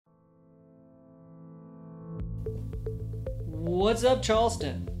What's up,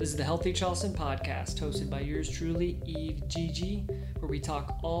 Charleston? This is the Healthy Charleston podcast, hosted by yours truly, Eve Gigi, where we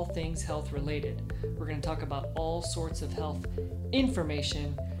talk all things health related. We're going to talk about all sorts of health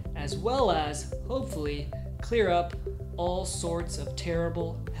information, as well as, hopefully, clear up all sorts of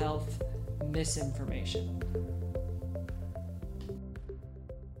terrible health misinformation.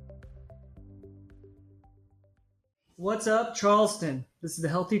 What's up, Charleston? This is the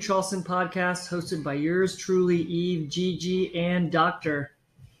Healthy Charleston podcast, hosted by yours truly, Eve, Gigi, and Dr.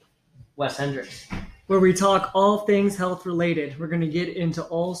 Wes Hendricks, where we talk all things health related. We're going to get into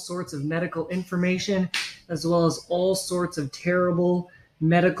all sorts of medical information, as well as all sorts of terrible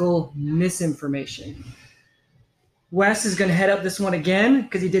medical misinformation. Wes is going to head up this one again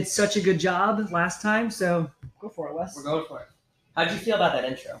because he did such a good job last time. So go for it, Wes. we're going for it. How'd you feel about that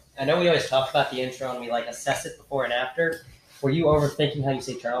intro? I know we always talk about the intro and we assess it before and after. Were you overthinking how you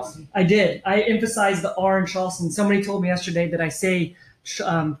say Charleston? I did. I emphasized the R in Charleston. Somebody told me yesterday that I say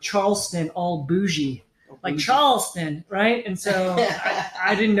Charleston all bougie. Like Charleston, right? And so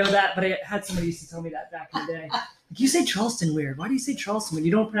I didn't know that, but I had somebody used to tell me that back in the day. Like, you say Charleston weird. Why do you say Charleston when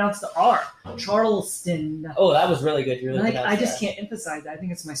you don't pronounce the R? Charleston. Oh, that was really good. You really I just can't emphasize that. I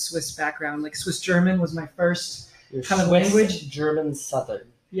think it's my Swiss background. Like Swiss German was my first kind of Swiss, language. German, Southern.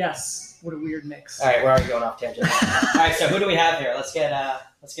 Yes. What a weird mix. All right, we're already going off tangent. All right, so who do we have here? Let's get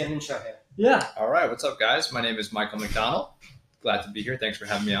an intro here. Yeah. All right, what's up, guys? My name is Michael McDonald. Glad to be here. Thanks for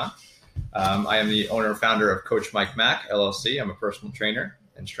having me on. I am the owner and founder of Coach Mike Mack, LLC. I'm a personal trainer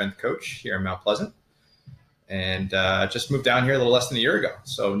and strength coach here in Mount Pleasant. And just moved down here a little less than a year ago.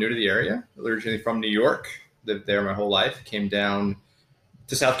 So new to the area, originally from New York, lived there my whole life, came down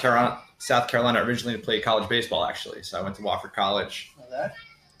to South Carolina originally to play college baseball, actually. So I went to Wofford College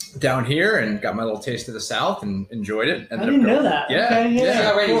down here and got my little taste of the South and enjoyed it. I didn't know that. Yeah. Okay, yeah. You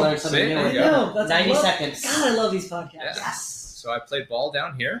already Cool. learned something new. I know. That's 90 seconds. God, I love these podcasts. Yeah. Yes. So I played ball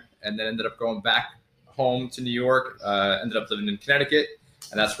down here and then ended up going back home to New York, ended up living in Connecticut.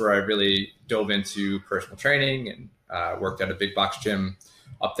 And that's where I really dove into personal training and worked at a big box gym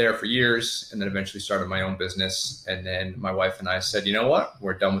up there for years, and then eventually started my own business. And then my wife and I said, you know what?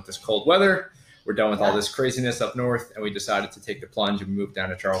 We're done with this cold weather. We're done with all this craziness up north. And we decided to take the plunge and move down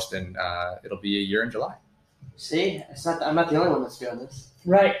to Charleston. It'll be a year in July. See, I'm not the only one that's doing this.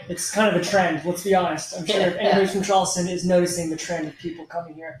 Right. It's kind of a trend. Let's be honest. I'm sure if anybody from Charleston is noticing the trend of people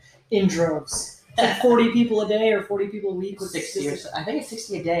coming here in droves. It's like 40 people a day or 40 people a week. 60 or so. I think it's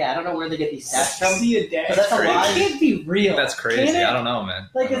 60 a day. I don't know where they get these stats from. 60 a day? But that's a lot. It can't be real. That's crazy. I don't know, man.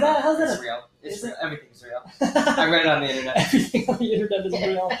 Like, how's that? It's real. It's real. Everything's real. I read it on the internet. Everything on the internet is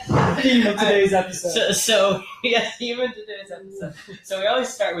real. The theme of today's episode. So theme of today's episode. So we always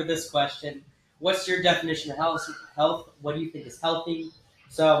start with this question. What's your definition of health? What do you think is healthy?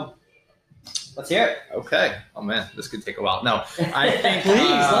 So let's hear it. Okay. Oh, man, this could take a while. No, I think... Please.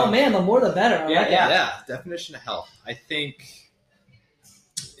 Oh, man, the more the better. Yeah. Definition of health. I think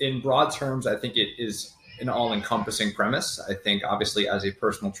in broad terms, I think it is an all-encompassing premise. I think obviously as a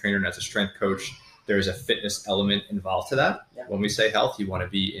personal trainer and as a strength coach, there's a fitness element involved to that. Yeah. When we say health, you want to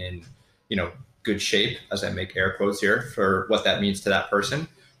be in, good shape, as I make air quotes here, for what that means to that person.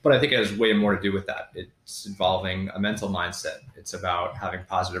 But I think it has way more to do with that. It's involving a mental mindset. It's about having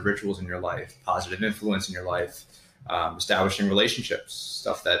positive rituals in your life, positive influence in your life, establishing relationships,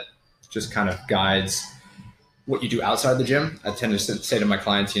 stuff that just kind of guides what you do outside the gym. I tend to say to my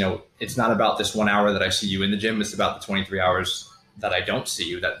clients, it's not about this 1 hour that I see you in the gym. It's about the 23 hours that I don't see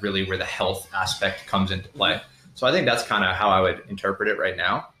you, that really where the health aspect comes into play. So I think that's kind of how I would interpret it right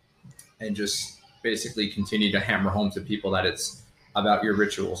now, and just basically continue to hammer home to people that it's about your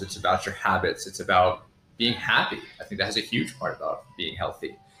rituals. It's about your habits. It's about being happy. I think that has a huge part about being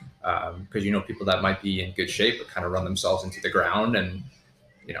healthy, because people that might be in good shape but kind of run themselves into the ground, and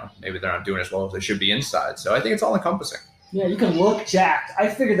maybe they're not doing as well as they should be inside. So I think it's all encompassing. Yeah, you can look jacked. I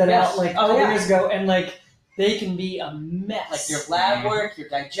figured that out a couple years ago, and they can be a mess. Like your lab work, your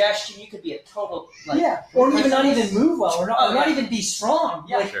digestion, you could be a total or even not even move well, or not even be strong.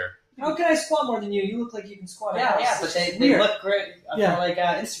 Yeah, sure. How can I squat more than you? You look like you can squat. Yeah, but they look great for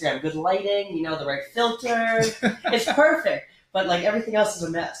Instagram. Good lighting, the right filter. It's perfect. But everything else is a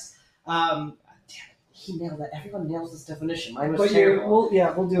mess. Damn, he nailed that. Everyone nails this definition. Mine was terrible.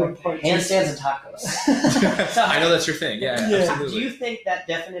 We'll do it. Handstands and tacos. So, I know that's your thing. Yeah, absolutely. Do you think that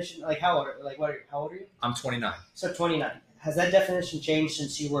definition? How old are you? I'm 29. So 29. Has that definition changed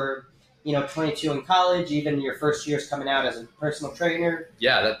since you were 22 in college, even your first years coming out as a personal trainer?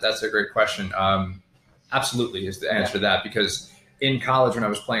 Yeah, that's a great question. Absolutely is the answer to that, because in college when I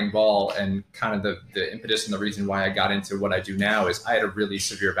was playing ball, and kind of the impetus and the reason why I got into what I do now is I had a really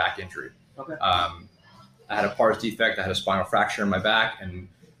severe back injury. Okay. I had a pars defect. I had a spinal fracture in my back and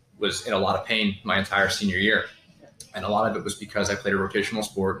was in a lot of pain my entire senior year. And a lot of it was because I played a rotational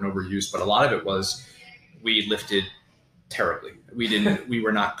sport and overuse, but a lot of it was we lifted terribly. We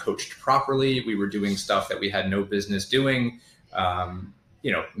were not coached properly. We were doing stuff that we had no business doing.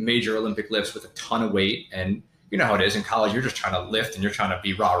 Major Olympic lifts with a ton of weight. And you know how it is in college, you're just trying to lift and you're trying to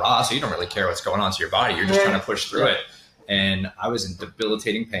be rah-rah. So you don't really care what's going on to your body. You're just trying to push through it. And I was in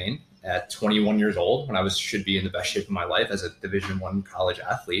debilitating pain at 21 years old when I should be in the best shape of my life as a Division I college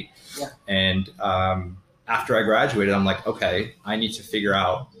athlete. Yeah. And after I graduated, I'm like, okay, I need to figure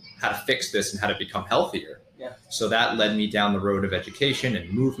out how to fix this and how to become healthier. Yeah. So that led me down the road of education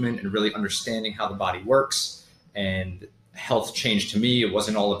and movement and really understanding how the body works. And health changed to me. It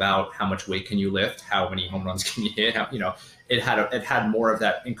wasn't all about how much weight can you lift, how many home runs can you hit. It had more of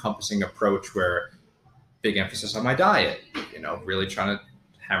that encompassing approach where big emphasis on my diet, really trying to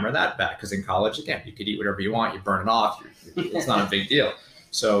hammer that back. Because in college, again, you could eat whatever you want, you burn it off. It's not a big deal.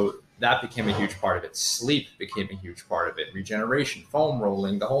 So that became a huge part of it. Sleep became a huge part of it. Regeneration, foam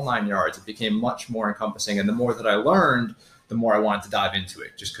rolling, the whole 9 yards. It became much more encompassing. And the more that I learned, the more I wanted to dive into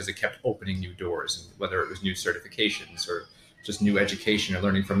it, just because it kept opening new doors. And whether it was new certifications or just new education or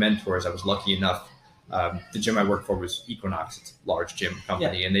learning from mentors, I was lucky enough. The gym I worked for was Equinox. It's a large gym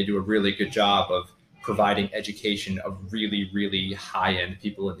company, and they do a really good job of providing education of really, really high-end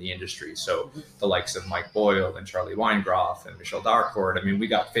people in the industry. So the likes of Mike Boyle and Charlie Weingroff and Michelle Darcourt. I mean, we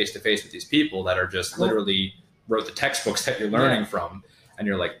got face-to-face with these people that are just literally wrote the textbooks that you're learning from. And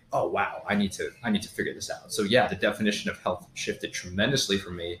you're like, oh, wow, I need to figure this out. So yeah, the definition of health shifted tremendously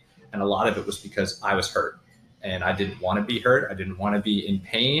for me. And a lot of it was because I was hurt and I didn't want to be hurt. I didn't want to be in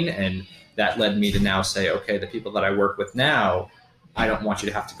pain. And that led me to now say, okay, the people that I work with now, I don't want you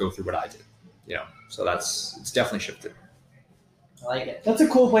to have to go through what I did. So it's definitely shifted. I like it. That's a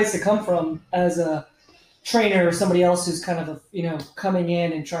cool place to come from as a trainer or somebody else who's kind of, coming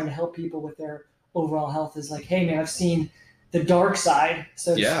in and trying to help people with their overall health is like, hey man, I've seen the dark side,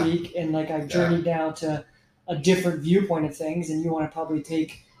 so to speak. And like I've journeyed down to a different viewpoint of things. And you want to probably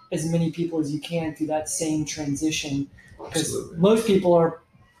take as many people as you can through that same transition. Because most people are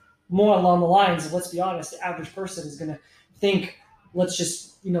more along the lines of, let's be honest, the average person is going to think, let's just,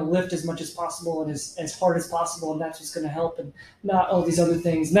 lift as much as possible and as hard as possible. And that's what's going to help, and not all these other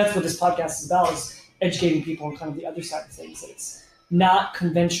things. And that's what this podcast is about, is educating people on kind of the other side of things. It's not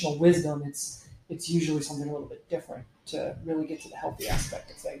conventional wisdom. It's usually something a little bit different to really get to the healthy aspect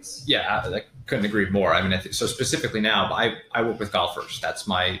of things. Yeah, I couldn't agree more. I mean, so specifically now, I work with golfers. That's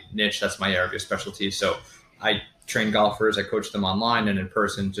my niche. That's my area of specialty. So I train golfers. I coach them online and in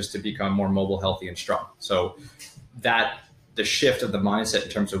person just to become more mobile, healthy, and strong. So the shift of the mindset in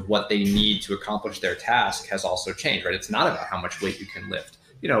terms of what they need to accomplish their task has also changed, right? It's not about how much weight you can lift.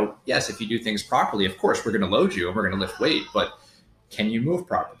 Yes, if you do things properly, of course, we're going to load you and we're going to lift weight, but can you move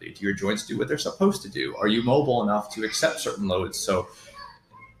properly? Do your joints do what they're supposed to do? Are you mobile enough to accept certain loads? So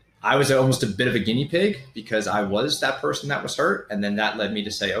I was almost a bit of a guinea pig because I was that person that was hurt. And then that led me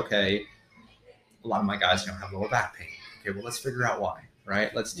to say, okay, a lot of my guys have lower back pain. Okay, well, let's figure out why,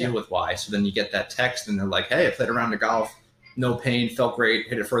 right? Let's deal with why. So then you get that text and they're like, hey, I played a round of golf, no pain, felt great,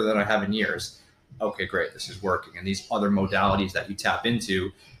 hit it further than I have in years. Okay, great, this is working. And these other modalities that you tap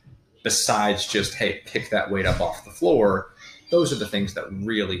into, besides just, hey, pick that weight up off the floor, those are the things that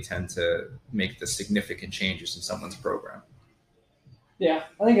really tend to make the significant changes in someone's program. Yeah,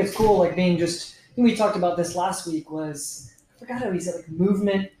 I think it's cool, I think we talked about this last week, I forgot how he said,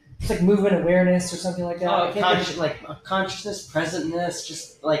 movement. It's like movement awareness or something like that. Oh, consciousness, presentness,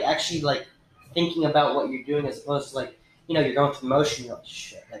 just actually thinking about what you're doing as opposed to you're going through motion. You're like,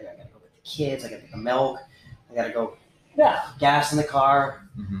 shit, I gotta go with the kids. I gotta get the milk. I gotta go gas in the car.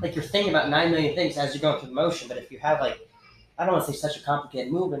 Mm-hmm. You're thinking about 9 million things as you're going through the motion. But if you have I don't want to say such a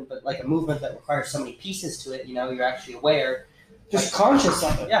complicated movement, but a movement that requires so many pieces to it, you're actually aware. Just conscious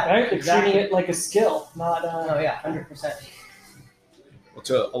of it. Yeah, right? Exactly. Treating it like a skill, not... 100%.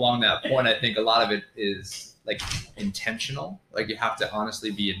 Well, along that point, I think a lot of it is intentional. You have to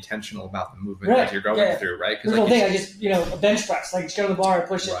honestly be intentional about the movement that you're going through, right? Because the whole thing, a bench press, just go to the bar and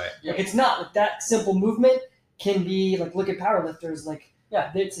push it. Right. It's not that simple movement can be look at powerlifters.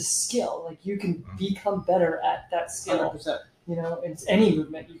 It's a skill. You can become better at that skill. 100%. It's any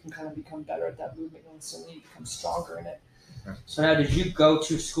movement you can kind of become better at that movement. You instantly become stronger in it. So now, did you go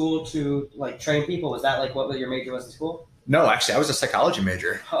to school to train people? Was that what your major was in school? No, actually, I was a psychology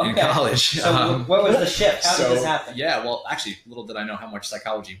major in college. So what was the shift? How did this happen? Yeah, well, actually, little did I know how much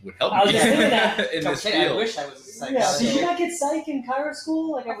psychology would help me in this field. I wish I was a psychologist. Did you not get psych in Chiro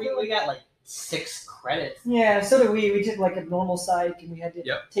school? We got 6 credits. Yeah, so did we. We did a normal psych, and we had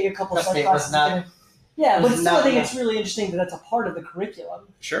to take a couple psych classes. Yeah, but still, I think it's really interesting that that's a part of the curriculum.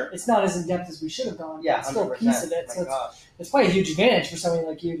 Sure. It's not as in depth as we should have gone. Yeah, it's still a piece of it. So it's it's quite a huge advantage for somebody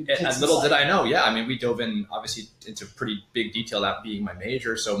like you to take And little did I know, I mean, we dove in obviously into pretty big detail, that being my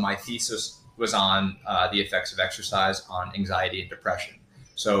major. So my thesis was on the effects of exercise on anxiety and depression.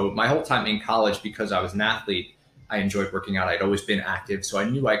 So my whole time in college, because I was an athlete, I enjoyed working out. I'd always been active. So I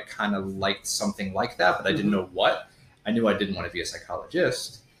knew I kind of liked something like that, but I didn't know what. I knew I didn't want to be a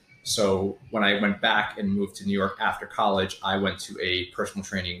psychologist. So when I went back and moved to New York after college, I went to a personal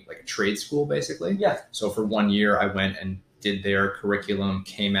training, like a trade school, basically. Yeah. So for 1 year, I went and did their curriculum,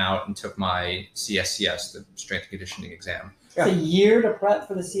 came out and took my CSCS, the strength and conditioning exam. It's a year to prep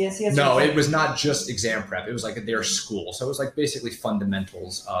for the CSCS? No, it was not just exam prep. It was like their school. So it was like basically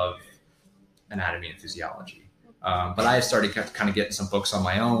fundamentals of anatomy and physiology. But I started kind of getting some books on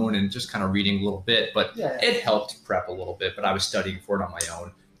my own and just kind of reading a little bit. But it helped prep a little bit. But I was studying for it on my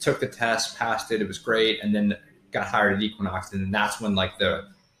own. Took the test, passed it. It was great. And then got hired at Equinox. And then that's when like the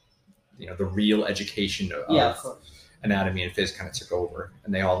real education of anatomy and phys kind of took over.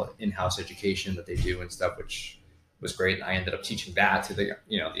 And they all in-house education that they do and stuff, which was great. And I ended up teaching that to the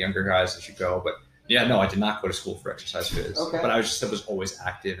younger guys as you go. But yeah, no, I did not go to school for exercise phys. Okay. But I was always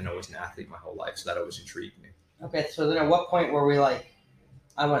active and always an athlete my whole life. So that always intrigued me. Okay, so then at what point were we like,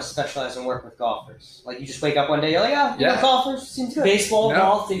 I want to specialize and work with golfers? Like you just wake up one day, you're like, golfers seems good. Baseball,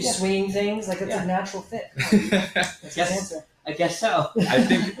 golf, these swinging things, like it's a natural fit. That's his answer. I guess so.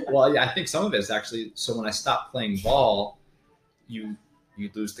 I think some of it is actually, so when I stopped playing ball, you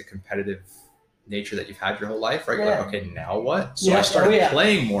lose the competitive nature that you've had your whole life, right? You're like, okay, now what? So I started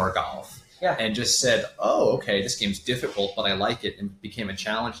playing more golf and just said, oh, okay, this game's difficult, but I like it, and became a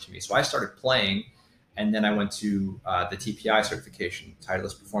challenge to me. So I started playing. And then I went to the TPI certification,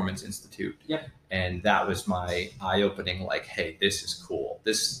 Titleist Performance Institute. Yep. And that was my eye-opening, like, hey, this is cool.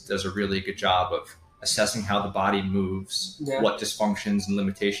 This does a really good job of assessing how the body moves, what dysfunctions and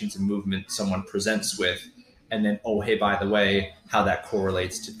limitations in movement someone presents with, and then, oh, hey, by the way, how that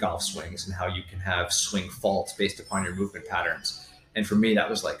correlates to golf swings and how you can have swing faults based upon your movement patterns. And for me, that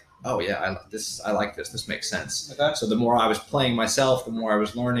was like, oh, yeah, I like this. This makes sense. Okay. So the more I was playing myself, the more I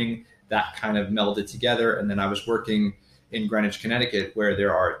was learning, that kind of melded together. And then I was working in Greenwich, Connecticut, where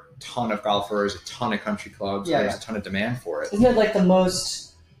there are a ton of golfers, a ton of country clubs. There's a ton of demand for it. Isn't it like the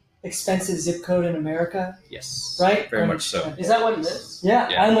most expensive zip code in America? Yes. Right? Very much so. Is that what it is? Yeah.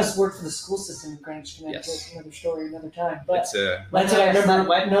 I almost worked for the school system in Greenwich, Connecticut. Yes. Another story, another time. But that's what I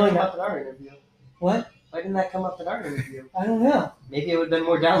remember knowing that in our interview. What? Why didn't that come up in our interview? I don't know. Maybe it would have been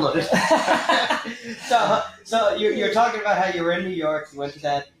more downloaded. So you're talking about how you were in New York. You went to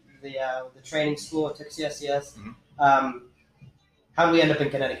the training school at CSCS. Mm-hmm. How did we end up in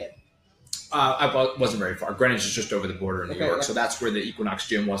Connecticut? I wasn't very far. Greenwich is just over the border in New York, so that's where the Equinox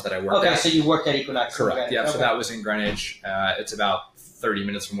gym was that I worked at. Okay, so you worked at Equinox. Correct. Yeah, so that was in Greenwich. It's about 30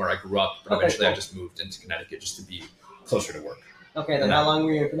 minutes from where I grew up, but eventually I just moved into Connecticut just to be closer to work. Okay, then how long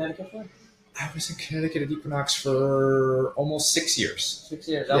were you in Connecticut for? I was in Connecticut at Equinox for almost 6 years. 6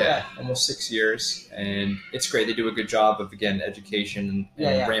 years, okay. Yeah, almost 6 years. And it's great. They do a good job of, again, education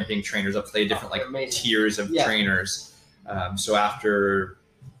and ramping trainers up. They have different tiers of trainers. So after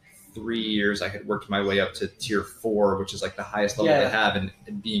 3 years, I had worked my way up to tier 4, which is like the highest level they have.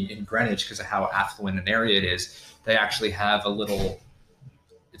 And being in Greenwich, because of how affluent an area it is, they actually have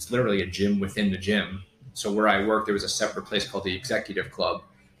it's literally a gym within the gym. So where I worked, there was a separate place called the Executive Club,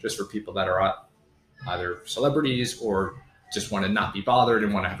 just for people that are either celebrities or just want to not be bothered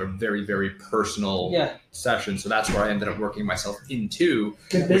and want to have a very, very personal session. So that's where I ended up working myself into.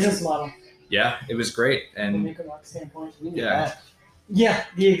 Good business model. Yeah, it was great. And from an economic standpoint,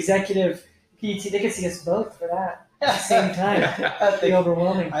 the executive PT, they could see us both for that at the same time. That'd be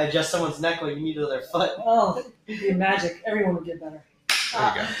overwhelming. I adjust someone's neck while you knee to their foot. Oh, it'd be magic. Everyone would get better.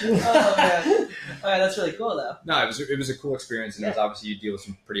 There you go. Oh, man. All right, that's really cool, though. No, it was a cool experience, and it was obviously you deal with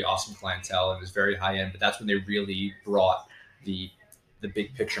some pretty awesome clientele. It was very high end, but that's when they really brought the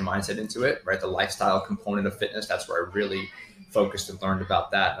big picture mindset into it, right? The lifestyle component of fitness. That's where I really focused and learned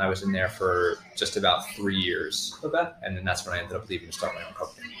about that. And I was in there for just about 3 years. Okay. And then that's when I ended up leaving to start my own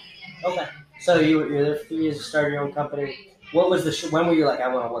company. Okay. So you're there for 3 years to start your own company. What was when were you like, I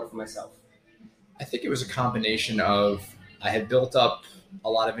want to work for myself? I think it was a combination of, I had built up a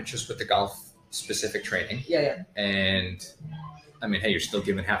lot of interest with the golf specific training. Yeah. And I mean, hey, you're still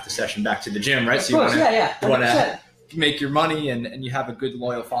giving half the session back to the gym, right? So you want to make your money and you have a good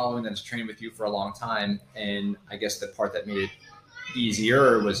loyal following that's trained with you for a long time. And I guess the part that made it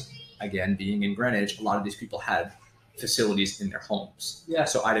easier was, again, being in Greenwich, a lot of these people had facilities in their homes. Yeah.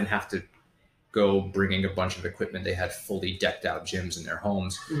 So I didn't have to go bringing a bunch of equipment. They had fully decked out gyms in their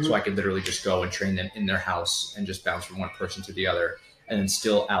homes. Mhm. So I could literally just go and train them in their house and just bounce from one person to the other, and then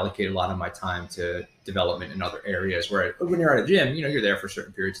still allocate a lot of my time to development in other areas where when you're at a gym, you're there for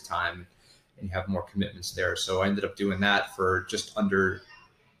certain periods of time and you have more commitments there. So I ended up doing that for just under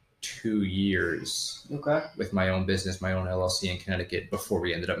 2 years with my own business, my own LLC in Connecticut before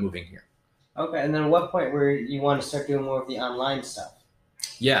we ended up moving here. Okay. And then at what point where you want to start doing more of the online stuff?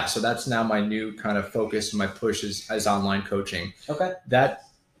 Yeah. So that's now my new kind of focus. My push is online coaching. Okay. That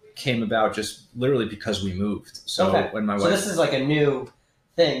came about just literally because we moved. So when my wife... So this is like a new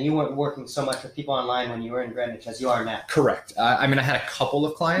thing. You weren't working so much with people online when you were in Greenwich as you are now. Correct. I mean, I had a couple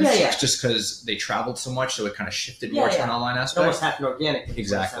of clients just because they traveled so much, so it kind of shifted more to an online aspect. It almost happened organically.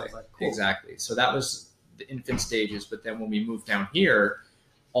 Exactly. Like. Cool. Exactly. So that was the infant stages. But then when we moved down here,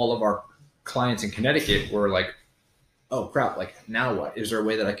 all of our clients in Connecticut were like, oh crap, like now what? Is there a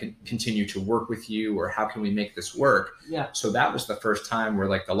way that I can continue to work with you, or how can we make this work? Yeah. So that was the first time where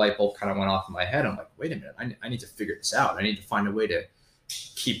like the light bulb kind of went off in my head. I'm like, wait a minute, I need to figure this out. I need to find a way to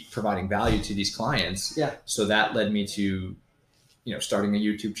keep providing value to these clients. Yeah. So that led me to, starting a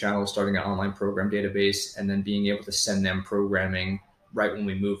YouTube channel, starting an online program database, and then being able to send them programming right when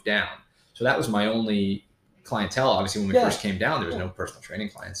we moved down. So that was my only clientele. Obviously, when we first came down, there was no personal training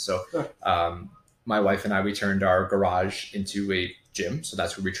clients. So my wife and I, we turned our garage into a gym. So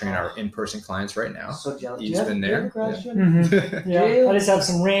that's where we train our in-person clients right now. So jealous. He's been there. Garage gym? Mm-hmm. Yeah. I just have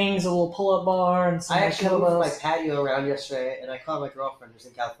some rings, a little pull-up bar, and some I actually moved my kettlebells. patio around yesterday, and I called my girlfriend who's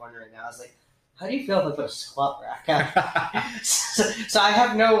in California right now. I was like, how do you feel if I put a squat rack out? so I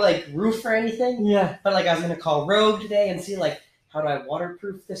have no like roof or anything. Yeah. But like I was going to call Rogue today and see like, how do I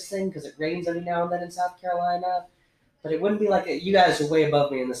waterproof this thing? Because it rains every now and then in South Carolina. But it wouldn't be like you guys are way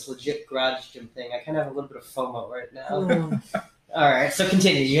above me in this legit garage gym thing. I kind of have a little bit of FOMO right now. All right, so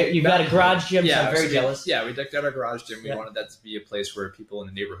continue. You've got a garage gym, so I'm very jealous. Yeah, we decked out our garage gym. We wanted that to be a place where people in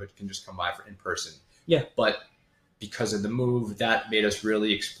the neighborhood can just come by for in-person. Yeah. But because of the move, that made us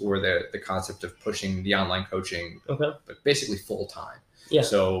really explore the concept of pushing the online coaching, but basically full-time. Yeah.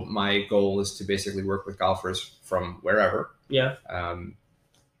 So my goal is to basically work with golfers from wherever. Yeah.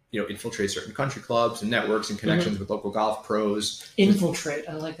 Infiltrate certain country clubs and networks and connections with local golf pros. Infiltrate.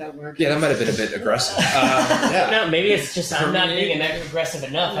 I like that word. Yeah, that might have been a bit aggressive. No, maybe it's just I'm not being aggressive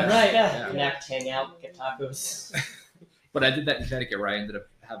enough. Right. Yeah. Connect, hang out, get tacos. But I did that in Connecticut, where I ended up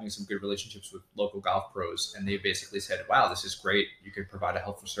having some good relationships with local golf pros, and they basically said, wow, this is great. You can provide a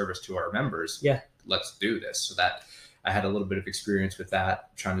helpful service to our members. Yeah. Let's do this. So that I had a little bit of experience with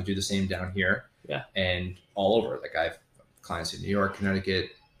that, trying to do the same down here. Yeah. And all over. Like I have clients in New York, Connecticut,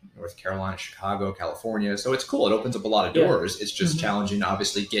 North Carolina, Chicago, California. So it's cool. It opens up a lot of doors. It's just challenging to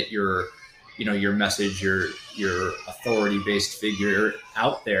obviously get your message, your authority-based figure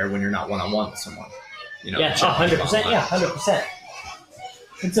out there when you're not one-on-one with someone. 100%. Yeah, 100%.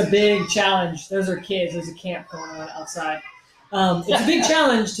 It's a big challenge. Those are kids. There's a camp going on outside. It's a big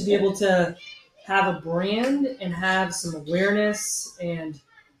challenge to be able to have a brand and have some awareness and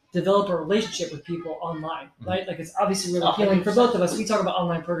develop a relationship with people online, right? Like it's obviously really appealing for both of us. We talk about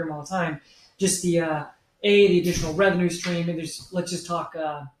online program all the time. Just the additional revenue stream, and let's just talk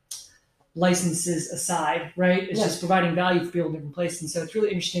licenses aside, right? It's just providing value for people in different places. And so it's really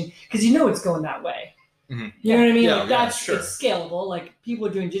interesting because it's going that way. Mm-hmm. You know what I mean? Yeah, It's scalable. Like people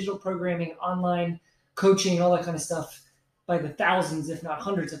are doing digital programming, online coaching, all that kind of stuff by the thousands, if not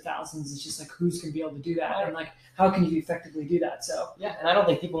hundreds of thousands. It's just like, who's going to be able to do that? And like, how can you effectively do that? So yeah, and I don't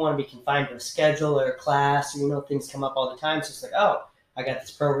think people want to be confined to a schedule or a class. Things come up all the time. So it's like, oh, I got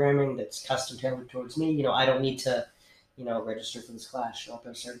this programming that's custom tailored towards me. I don't need to, register for this class, show up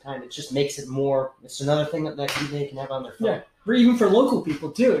at a certain time. It just makes it more. It's another thing that they can have on their phone. Yeah, or even for local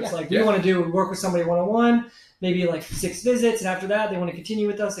people too. It's like you want to work with somebody one-on-one, maybe like 6 visits, and after that they want to continue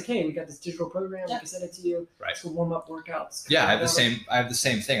with us. Like, hey, we got this digital program. We can send it to you. Right. It's warm up workouts. Yeah, I have the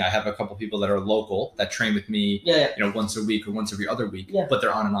same thing. I have a couple people that are local that train with me. Once a week or once every other week. Yeah. But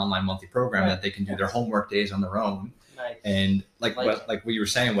they're on an online monthly program that they can do their homework days on their own. Nice. And like what you were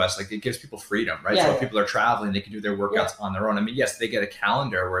saying, Wes, like it gives people freedom, right? So if people are traveling, they can do their workouts on their own. I mean, yes, they get a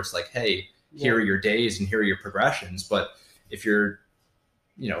calendar where it's like, hey, here are your days and here are your progressions. But if you're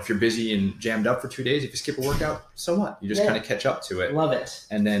busy and jammed up for 2 days, if you skip a workout, so what? You just kind of catch up to it. Love it.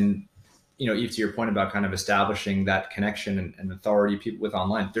 And then, Eve, to your point about kind of establishing that connection and authority people with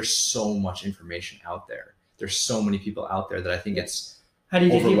online, there's so much information out there. There's so many people out there that I think it's how do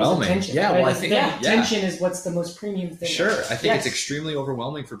you get people's overwhelming. attention? Yeah, right? well, I think attention is what's the most premium thing. Sure, I think it's extremely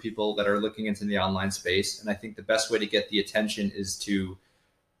overwhelming for people that are looking into the online space, and I think the best way to get the attention is to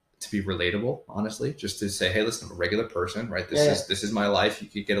to be relatable, honestly, just to say, hey, listen, I'm a regular person, right? This is my life. You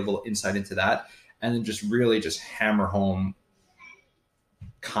could get a little insight into that, and then just really just hammer home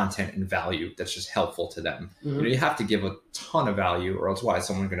content and value that's just helpful to them. Mm-hmm. You have to give a ton of value, or else why is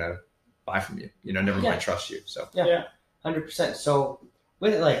someone going to buy from you? Never mind trust you. So 100%. So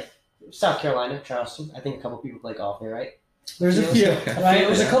with like South Carolina, Charleston, I think a couple people play golf there, right? There's a few, right?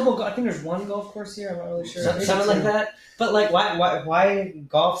 There's a couple. I think there's one golf course here. I'm not really sure. Something like that. But like, why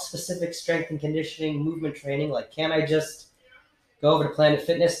golf specific strength and conditioning, movement training? Like, can't I just go over to Planet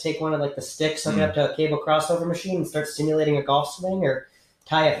Fitness, take one of like the sticks, hook it up to a cable crossover machine, and start simulating a golf swing, or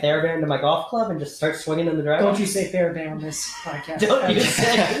tie a TheraBand to my golf club and just start swinging in the driveway? Don't you say TheraBand on this podcast? Don't you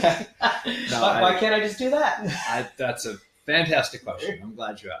say? Why can't I just do that? That's a fantastic question. I'm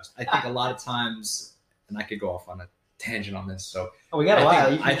glad you asked. I think a lot of times, and I could go off on a tangent on this. So we got a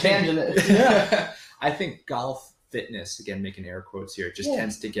while. You can tangent it. Yeah. I think golf fitness, again, making air quotes here, just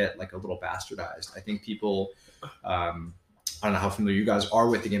tends to get like a little bastardized. I think people, I don't know how familiar you guys are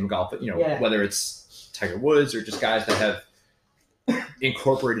with the game of golf, but whether it's Tiger Woods or just guys that have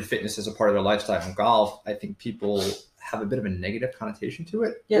incorporated fitness as a part of their lifestyle in golf, I think people have a bit of a negative connotation to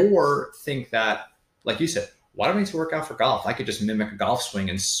it, or think that, like you said, why do I need to work out for golf? I could just mimic a golf swing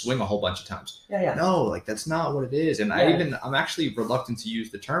and swing a whole bunch of times. No, like that's not what it is. And I'm actually reluctant to use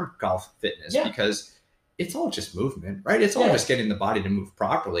the term golf fitness because it's all just movement, right? It's all just getting the body to move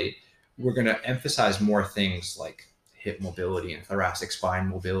properly. We're going to emphasize more things like hip mobility and thoracic spine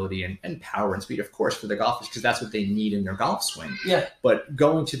mobility and power and speed, of course, for the golfers, because that's what they need in their golf swing. Yeah. But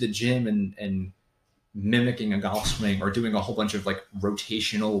going to the gym and mimicking a golf swing or doing a whole bunch of like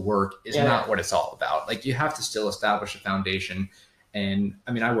rotational work is not what it's all about. Like you have to still establish a foundation. And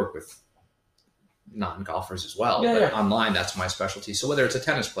I mean, I work with non-golfers as well, but online, that's my specialty. So whether it's a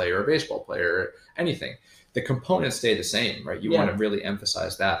tennis player or a baseball player or anything, the components stay the same, right? You want to really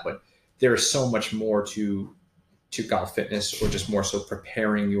emphasize that, but there is so much more to golf fitness, or just more so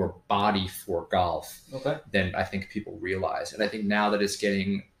preparing your body for golf than I think people realize. And I think now that it's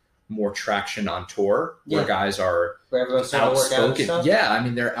getting more traction on tour, where guys are outspoken. I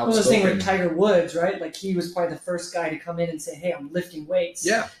mean, they're outspoken. Well, the thing with Tiger Woods, right? Like he was probably the first guy to come in and say, "Hey, I'm lifting weights."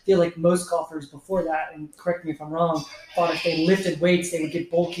 I feel like most golfers before that, and correct me if I'm wrong, thought if they lifted weights, they would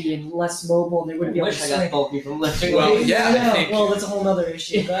get bulky and less mobile, and they wouldn't be able to swing. I got bulky from lifting weights. Well, that's a whole other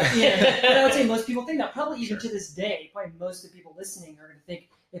issue. But but I would say most people think that. Probably even to this day, probably most of the people listening are going to think,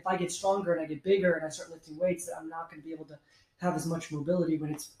 if I get stronger and I get bigger and I start lifting weights, that I'm not going to be able to have as much mobility,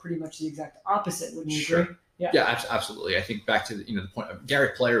 when it's pretty much the exact opposite. Wouldn't you agree? Yeah, absolutely. I think back to the point of Gary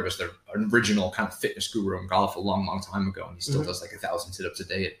Player was the original kind of fitness guru in golf a long, long time ago, and he still does like 1,000 sit-ups a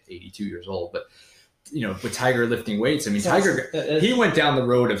day at 82 years old. But with Tiger lifting weights, I mean, Tiger, he went down the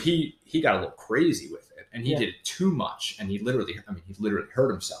road of he got a little crazy with it, and he did it too much, and he literally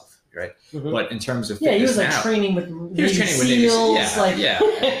hurt himself. Right, but in terms of he was like training with Navy SEALs,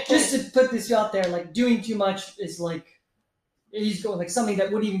 just to put this out there, like doing too much is like. He's going like something that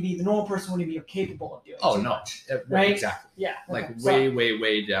wouldn't even be the normal person wouldn't be capable of doing. Oh no, much, right? Exactly. Yeah, like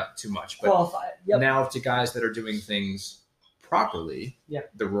way down too much. But qualified. Now to guys that are doing things properly,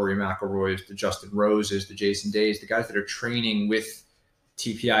 the Rory McIlroys, the Justin Roses, the Jason Days, the guys that are training with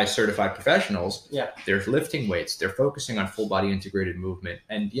TPI certified professionals, they're lifting weights, they're focusing on full body integrated movement,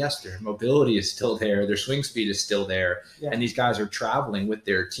 and yes, their mobility is still there, their swing speed is still there, and these guys are traveling with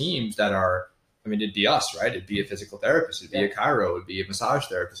their teams that are. I mean, it'd be us, right? It'd be a physical therapist. It'd be a chiro. It'd be a massage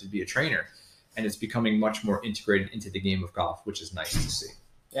therapist. It'd be a trainer. And it's becoming much more integrated into the game of golf, which is nice to see.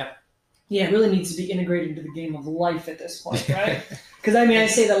 Yeah, it really needs to be integrated into the game of life at this point, right? Because, I mean, I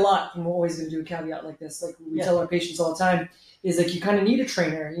say that a lot, and we're always going to do a caveat like this. Like we tell our patients all the time, is like you kind of need a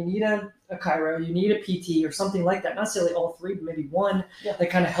trainer. You need a chiro. You need a PT or something like that. Not necessarily all three, but maybe one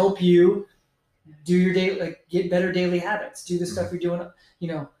that kind of help you do your daily, like get better daily habits. Do the stuff you're doing,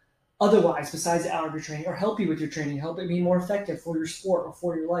 otherwise, besides the hour of your training, or help you with your training, help it be more effective for your sport or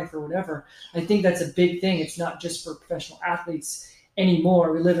for your life or whatever. I think that's a big thing. It's not just for professional athletes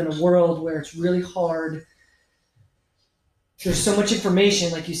anymore. We live in a world where it's really hard. There's so much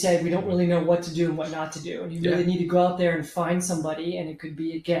information, like you said, we don't really know what to do and what not to do. And you really need to go out there and find somebody, and it could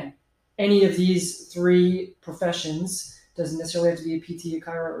be, again, any of these three professions. Doesn't necessarily have to be a PT, a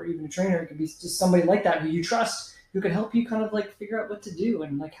chiro, or even a trainer. It could be just somebody like that who you trust, who can help you kind of like figure out what to do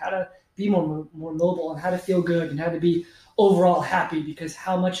and like how to be more mobile and how to feel good and how to be overall happy, because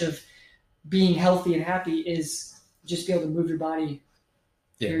how much of being healthy and happy is just be able to move your body.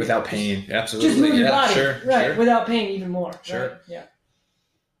 Yeah, without pain. Absolutely. Just move your body. Sure, right. Sure. Without pain even more. Sure. Right? Yeah.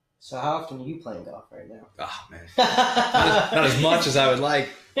 So how often are you playing golf right now? Oh, man. Not as much as I would like.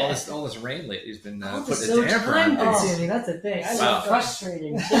 all this rain lately has been Oh, putting so a damper time on. consuming. That's the thing. I So love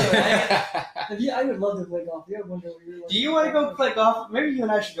frustrating too. Right? I would love to play golf. You wonder what you're Do you want to go play golf? Maybe you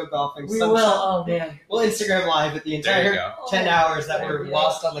and I should go golfing. We will. Oh man. We'll Instagram live at the There you entire go. 10 hours that were Yeah.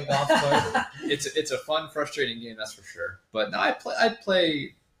 lost on the golf course. It's a fun, frustrating game, that's for sure. But no, I'd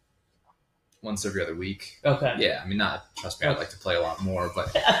play once every other week. Okay. Yeah, I mean, trust me, I'd like to play a lot more,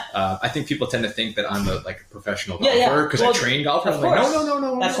 but I think people tend to think that I'm a professional Yeah, yeah. golfer because Well, I train golfers. of I'm like, course.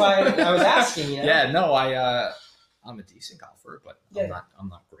 no. That's why I was asking. You know? Yeah, no, I'm a decent golfer, but Yeah. I'm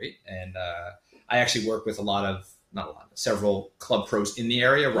not great. And I actually work with several club pros in the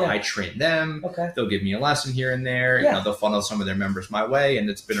area where Yeah. I train them. Okay. They'll give me a lesson here and there. Yeah. They'll funnel some of their members my way, and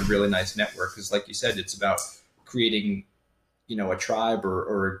it's been a really nice network because, like you said, it's about creating a tribe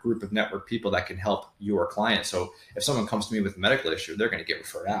or a group of network people that can help your client. So if someone comes to me with a medical issue, they're going to get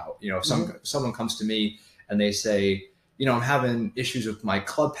referred out. If someone comes to me and they say, I'm having issues with my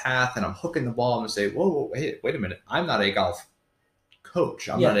club path and I'm hooking the ball, I'm going to say, whoa, wait a minute. I'm not a golf coach.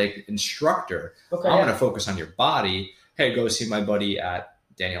 I'm not an instructor. Okay. I want to focus on your body. Hey, go see my buddy at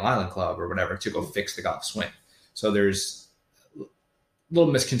Daniel Island Club or whatever to go fix the golf swing. So there's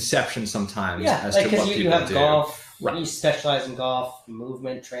little misconception sometimes as to what people you have do. golf. Right. You specialize in golf,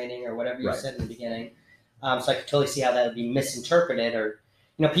 movement training, or whatever you Right. said in the beginning. So I could totally see how that would be misinterpreted, or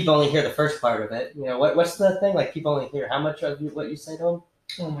people only hear the first part of it. What's the thing? Like people only hear how much of what you say to them.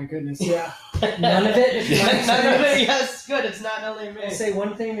 Oh my goodness. Yeah. None of it. None of it. Yes, good. It's not only me. I'll say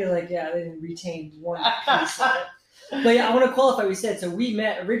one thing, you're like, yeah, they didn't retain one piece of it. But yeah, I want to qualify what we said. So we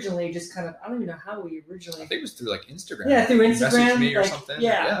met originally just kind of, I don't even know how we originally. I think it was through Instagram. Yeah, through You messaged Instagram. me or like, something.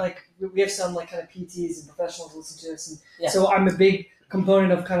 Yeah, like we have some kind of PTs and professionals listen to us. And Yeah. so I'm a big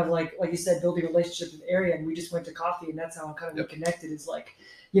component of kind of like you said, building a relationship in the area. And we just went to coffee and that's how I'm kind of reconnected is like,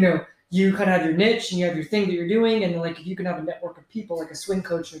 you kind of have your niche and you have your thing that you're doing. And like, if you can have a network of people, like a swing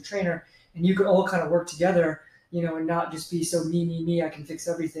coach and a trainer, and you could all kind of work together, and not just be so me, I can fix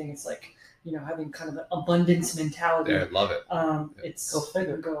everything. It's like, having kind of an abundance mentality. Yeah, love it. It's Go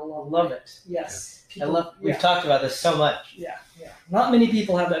figure. Go a long Love way. it. Yes. We've talked about this so much. Yeah. Not many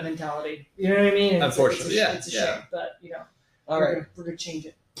people have that mentality. You know what I mean? And Unfortunately, it's a shame, but All we're right. gonna, we're gonna change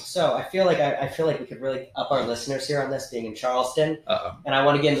it. So I feel like we could really up our listeners here on this, being in Charleston, Uh-oh. and I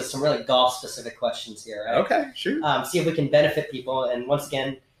want to get into some really golf specific questions here. Right? Okay, shoot. See if we can benefit people. And once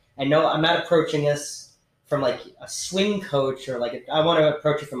again, I know I'm not approaching this from like a swing coach or I want to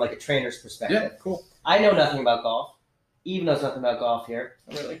approach it from like a trainer's perspective. Yeah, cool. I know nothing about golf. Eve knows nothing about golf here.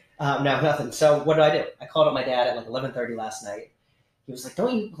 Really? No, nothing. So what do? I called up my dad at 11:30 last night. He was like,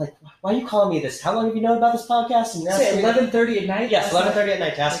 why are you calling me this? How long have you known about this podcast? And you're Say asking me- 11:30 at night. Yes, That's 11:30 at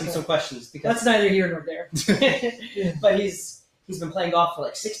night to ask him Okay. some questions because That's neither here nor there. but he's been playing golf for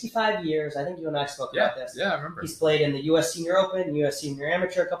 65 years. I think you and I spoke about this. Yeah, I remember. He's played in the U.S. Senior Open, U.S. Senior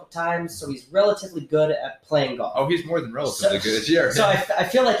Amateur a couple times, so he's relatively good at playing golf. Oh, he's more than relatively So- good. Yeah. So I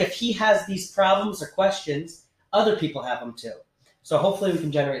feel like if he has these problems or questions, other people have them too. So hopefully we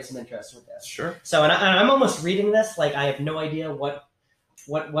can generate some interest with this. Sure. So and I'm almost reading this like I have no idea what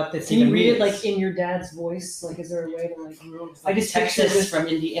this Can you even read means. it like in your dad's voice? Like, is there a way to like? I just picture Texas this. from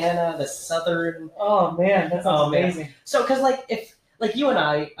Indiana, the southern. Oh man, that sounds Oh, man. amazing. So because if you and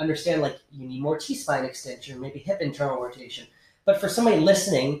I understand you need more T-spine extension, maybe hip internal rotation, but for somebody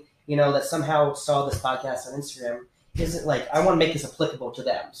listening, that somehow saw this podcast on Instagram, isn't I want to make this applicable to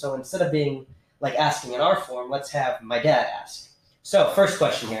them. So instead of being asking in our form, let's have my dad ask. So first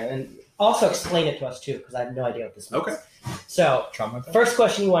question here, and also explain it to us too, because I have no idea what this means. Okay. So Trauma. first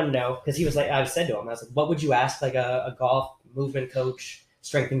question you want to know, because he was I said to him, I was like, what would you ask a golf movement coach,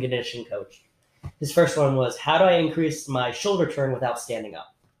 strength and conditioning coach? His first one was, how do I increase my shoulder turn without standing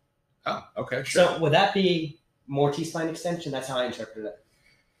up? Oh, okay, sure. So would that be more T-spine extension? That's how I interpreted it.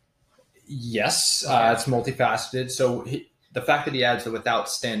 Yes, it's multifaceted. So the fact that he adds the without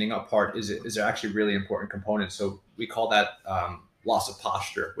standing up part is actually a really important component. So we call that loss of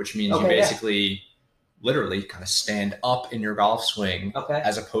posture, which means you basically literally kind of stand up in your golf swing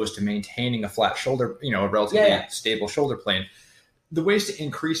as opposed to maintaining a flat shoulder, a relatively stable shoulder plane. The ways to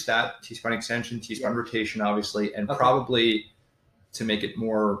increase that, T-spine extension, T-spine rotation, obviously, and probably to make it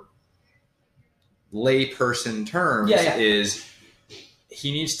more layperson terms is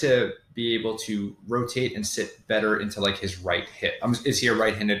he needs to be able to rotate and sit better into his right hip. Is he a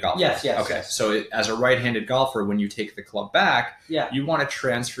right-handed golfer? Yes. Okay, so as a right-handed golfer, when you take the club back, you want to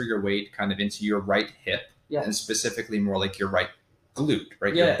transfer your weight kind of into your right hip and specifically more like your right glute,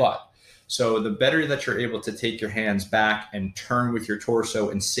 right, your butt. So the better that you're able to take your hands back and turn with your torso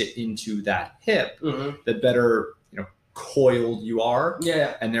and sit into that hip, the better coiled you are,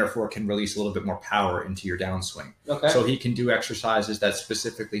 Yeah. and therefore can release a little bit more power into your downswing. Okay. So he can do exercises that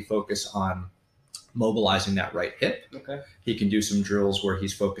specifically focus on mobilizing that right hip. Okay. He can do some drills where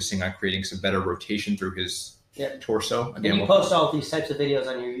he's focusing on creating some better rotation through his torso. Again, you post all these types of videos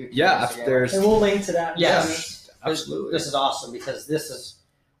on your YouTube. Yeah, Instagram. And we'll link to that. Yes, absolutely. This is awesome because this is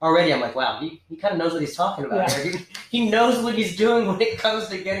already. I'm like, wow, he kind of knows what he's talking about here. He knows what he's doing when it comes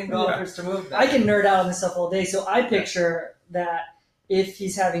to getting golfers to move. I can nerd out on this stuff all day. So I picture that if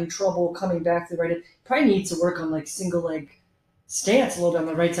he's having trouble coming back to the right hip, probably needs to work on like single leg stance a little bit on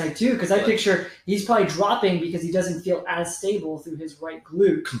the right side too, because I picture he's probably dropping because he doesn't feel as stable through his right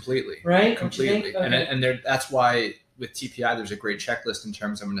glute. Completely. Right? Completely. Okay. And that's why with TPI there's a great checklist in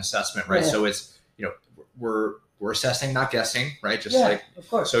terms of an assessment, right? So it's, we're assessing, not guessing, right? Just like, of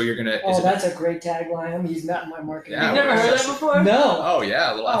course. So you're gonna. That's a great tagline. I'm using that in my marketing. You've never heard that before? No. Oh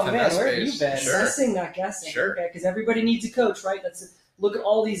yeah, a little FMS man, where have you space. been? Sure. Assessing, not guessing. Sure. Okay, because everybody needs a coach, right? Look at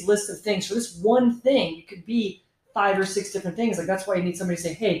all these lists of things. For this one thing, it could be 5 or 6 different things. Like that's why you need somebody to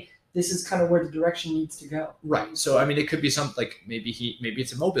say, hey, this is kind of where the direction needs to go. Right. So I mean, it could be something like maybe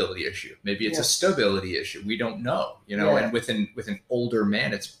it's a mobility issue, maybe it's a stability issue. We don't know, And with an older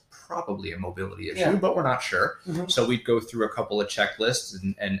man, it's probably a mobility issue, but we're not sure. Mm-hmm. So we'd go through a couple of checklists,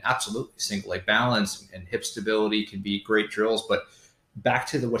 and absolutely single leg balance and hip stability can be great drills. But back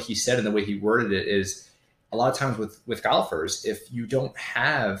to what he said and the way he worded it is, a lot of times with golfers, if you don't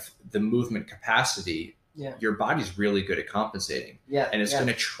have the movement capacity, your body's really good at compensating. And it's going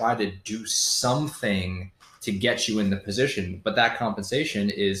to try to do something to get you in the position. But that compensation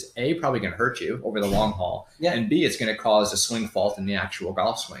is A, probably going to hurt you over the long haul. And B, it's going to cause a swing fault in the actual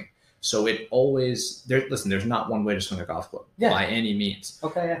golf swing. So it always, there's not one way to swing a golf club by any means.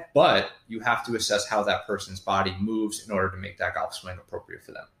 Okay. But you have to assess how that person's body moves in order to make that golf swing appropriate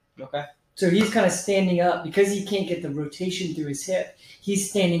for them. Okay. So he's kind of standing up because he can't get the rotation through his hip. He's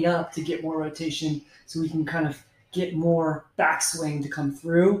standing up to get more rotation so we can kind of get more backswing to come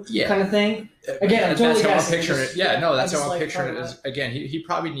through kind of thing. Again, that's how I'm picturing it. That's how I'm picturing it. Again, he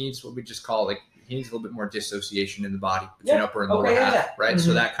probably needs what we just call he needs a little bit more dissociation in the body between upper and lower half, right? Mm-hmm.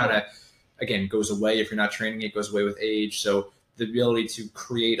 So that kind of, again, goes away if you're not training. It goes away with age. So the ability to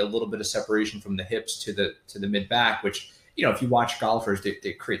create a little bit of separation from the hips to the mid back, which, if you watch golfers,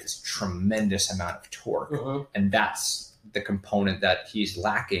 they create this tremendous amount of torque, and that's the component that he's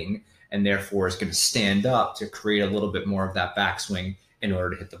lacking, and therefore is going to stand up to create a little bit more of that backswing in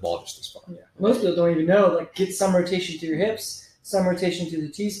order to hit the ball just as far. Yeah. Most people don't even know, get some rotation to your hips, some rotation to the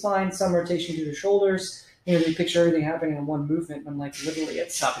T-spine, some rotation to the shoulders. They picture everything happening in one movement. And I'm like, literally,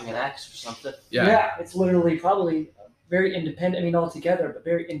 it's chopping an axe or something. Yeah, it's literally probably very independent. All together, but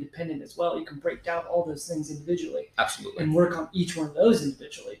very independent as well. You can break down all those things individually. Absolutely. And work on each one of those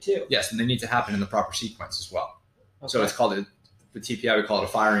individually too. Yes, and they need to happen in the proper sequence as well. Okay. So it's called the TPI, we call it a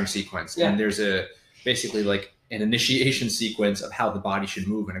firing sequence. And there's basically like an initiation sequence of how the body should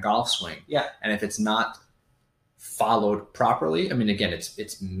move in a golf swing. And if it's not followed properly, I mean, again,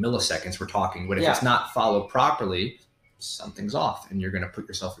 it's milliseconds we're talking, but if it's not followed properly, something's off and you're going to put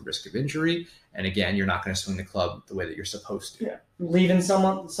yourself at risk of injury. And again, you're not going to swing the club the way that you're supposed to. Leaving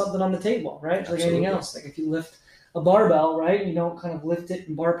something on the table, right? Absolutely. Like anything else. Like if you lift a barbell, right, you don't kind of lift it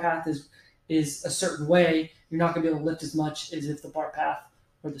and bar path is a certain way. You're not going to be able to lift as much as if the bar path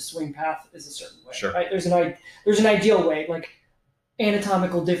or the swing path is a certain way. Sure. Right? There's an ideal way, like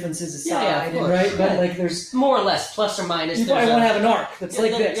anatomical differency aside, right? But there's more or less plus or minus. You probably want to have an arc that's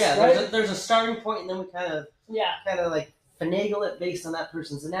like this. Right? There's a starting point, and then we kind of finagle it based on that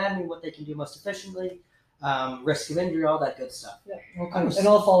person's anatomy, what they can do most efficiently, risk of injury, all that good stuff. It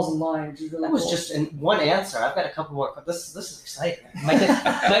all falls in line. Which is really that was just in one answer. I've got a couple more, but this is exciting. My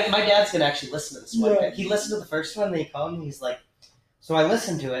dad's gonna actually listen to this one. Yeah. He listened to the first one, and he called me. And he's like, "So I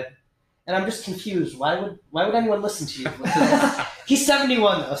listened to it, and I'm just confused. Why would anyone listen to you?" He's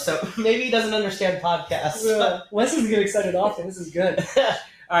 71 though, so maybe he doesn't understand podcasts. Wes doesn't get excited often. This is good.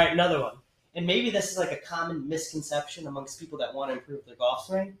 All right, another one. And maybe this is like a common misconception amongst people that want to improve their golf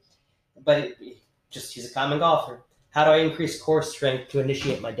swing, but he's a common golfer. How do I increase core strength to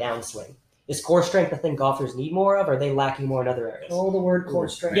initiate my downswing? Is core strength a thing golfers need more of, or are they lacking more in other areas? Oh, the word core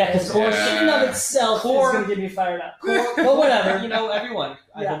strength. Yeah, because core in and of itself is going to get me fired up. But whatever. Everyone.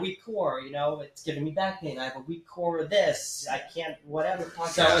 I have a weak core, it's giving me back pain. I have a weak core of this. I can't, whatever.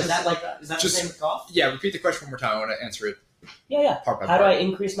 So is that the same with golf? Yeah, repeat the question one more time. I want to answer it. Yeah. How do I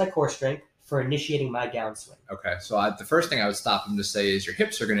increase my core strength for initiating my downswing? Okay, so the first thing I would stop him to say is your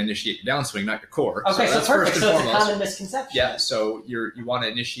hips are going to initiate your downswing, not your core. Okay, so that's perfect. So it's a common misconception. Yeah, so you want to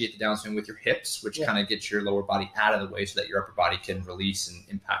initiate the downswing with your hips, which kind of gets your lower body out of the way so that your upper body can release and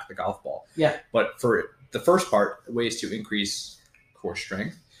impact the golf ball. Yeah. But for the first part, ways to increase core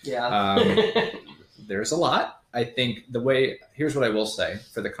strength. Yeah. There's a lot. I think here's what I will say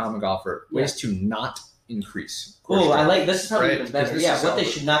for the common golfer, ways to not increase core strength. I like this is probably even better. What What they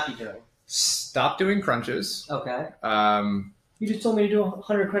should not be doing. Stop doing crunches. Okay. You just told me to do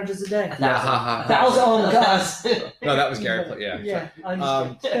 100 crunches a day. 1,000. Oh my gosh. No, that was Gary. Yeah. Yeah.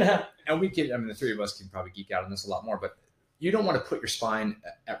 And the three of us can probably geek out on this a lot more, but you don't want to put your spine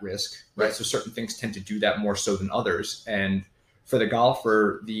at risk, right? So certain things tend to do that more so than others. And for the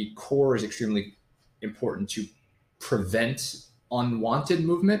golfer, the core is extremely important to prevent unwanted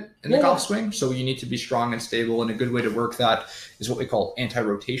movement in the golf swing. So you need to be strong and stable. And a good way to work that is what we call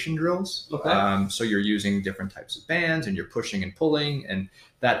anti-rotation drills. Okay. So you're using different types of bands and you're pushing and pulling, and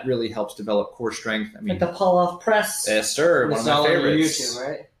that really helps develop core strength. I mean, like the pull-off press. Yes, sir. One of my favorites. These are all on your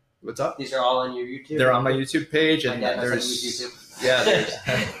YouTube, right? What's up? These are all on your YouTube? They're on my YouTube page, and there's YouTube. Yeah, there's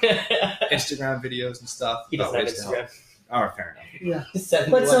Instagram videos and stuff. He doesn't have Instagram. Oh, fair enough. Yeah.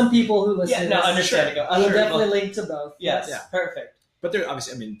 But some people who listen to this, understandable. I will definitely link to both. Yes, perfect. But there,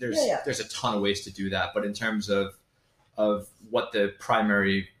 obviously, there's a ton of ways to do that. But in terms of what the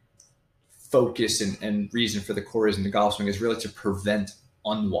primary focus and reason for the core is in the golf swing is really to prevent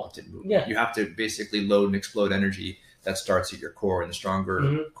unwanted movement. Yeah. You have to basically load and explode energy that starts at your core, and the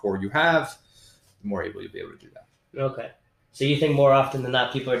stronger core you have, the more able you'll be able to do that. Okay. So you think more often than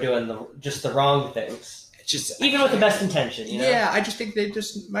not people are doing just the wrong things? It's just even with the best intention, you know? Yeah, I just think they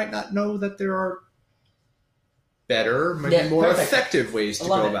just might not know that there are better, maybe more effective ways to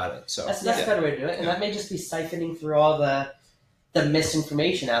go about it. So that's a better way to do it, and that may just be siphoning through all the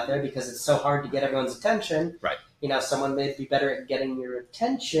misinformation out there because it's so hard to get everyone's attention. Right. You know, someone may be better at getting your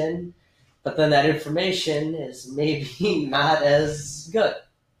attention, but then that information is maybe not as good.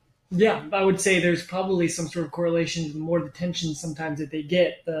 Yeah, I would say there's probably some sort of correlation. The more attention sometimes that they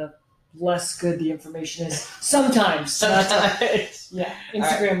get, the less good the information is. Sometimes. Yeah.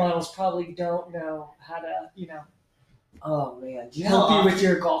 Instagram models probably don't know how to, oh man, help you with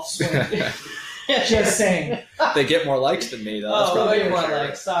your golf swing. Just saying. They get more likes than me, though. That's way more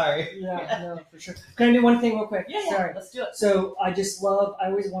likes. Sorry. Yeah, no, for sure. Can I do one thing real quick? Yeah, sorry. Let's do it. So I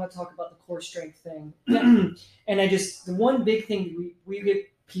always want to talk about the core strength thing. And the one big thing we get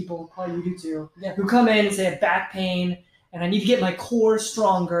people, probably you do too, who come in and say I have back pain and I need to get my core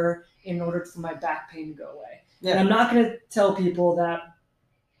stronger in order for my back pain to go away. Yeah. And I'm not going to tell people that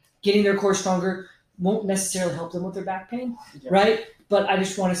getting their core stronger won't necessarily help them with their back pain, right? But I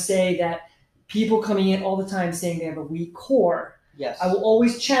just want to say that people coming in all the time saying they have a weak core, I will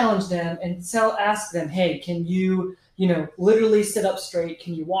always challenge them and ask them, hey, can you literally sit up straight?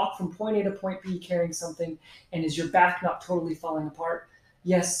 Can you walk from point A to point B carrying something? And is your back not totally falling apart?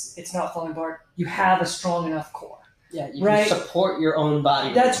 Yes, it's not falling apart. You have a strong enough core. Yeah, you can support your own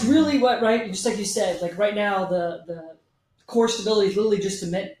body. That's really what, right? Just like you said, like right now, the core stability is literally just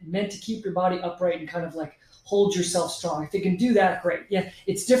meant to keep your body upright and kind of like hold yourself strong. If it can do that, great. Yeah,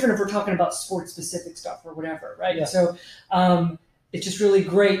 it's different if we're talking about sports-specific stuff or whatever, right? Yeah. So it's just really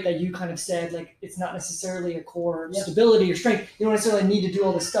great that you kind of said, like, it's not necessarily a core stability or strength. You don't necessarily need to do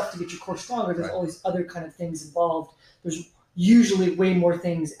all this stuff to get your core stronger. There's all these other kind of things involved. There's usually way more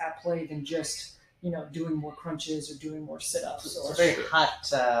things at play than just doing more crunches or doing more sit-ups. It's a very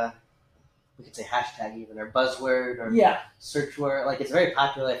hot, we could say hashtag even, or buzzword, or search word. Like, it's very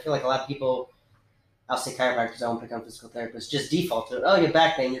popular. I feel like a lot of people, I'll say chiropractors, I won't pick on physical therapists, just default to it. Oh, your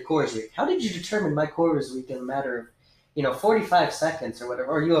back pain, your core is weak. How did you determine my core is weak in a matter of, 45 seconds or whatever?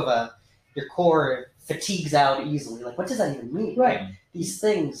 Or you have your core fatigues out easily. Like, what does that even mean? Right. These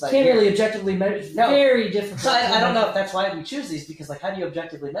things. Like, can't really objectively measure. It's very difficult. So I don't know if that's why we choose these, because, like, how do you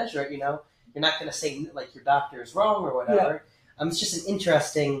objectively measure it, You're not going to say, like, your doctor is wrong or whatever. It's just an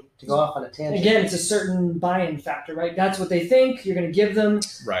interesting to go off on a tangent. Again, it's a certain buy-in factor, right? That's what they think. You're going to give them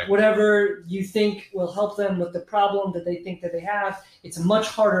whatever you think will help them with the problem that they think that they have. It's much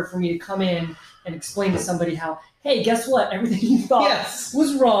harder for me to come in and explain to somebody how, hey, guess what? Everything you thought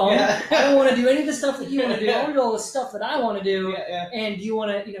was wrong. Yeah. I don't want to do any of the stuff that you want to do. I want to do all the stuff that I want to do. And do you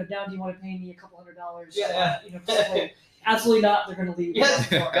want to, now do you want to pay me a couple $100? Absolutely not. They're going to leave.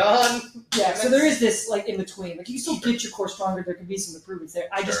 Gone. Yeah. So there is this like in between. Like you can still get your core stronger. There can be some improvements there.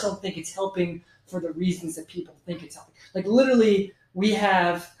 I just don't think it's helping for the reasons that people think it's helping. Like literally, we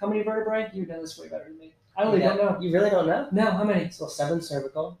have how many vertebrae? You know this way better than me. I really don't know. You really don't know? No. How many? So 7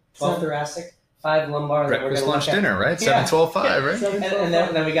 cervical, 12 thoracic, 5 lumbar. Breakfast, lunch, dinner, right? 7, 12, 5, right? 7, 12,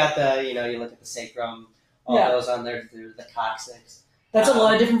 and then we got the you look at the sacrum, all those on there. The coccyx. That's a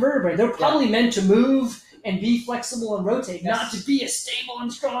lot of different vertebrae. They're probably meant to move and be flexible and rotate, not to be as stable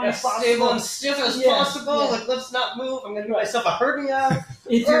and strong as possible. Stable and stiff as possible. Like, let's not move. I'm going to do myself a hernia.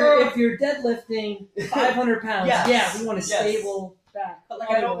 If you're deadlifting 500 pounds, we want a stable back. But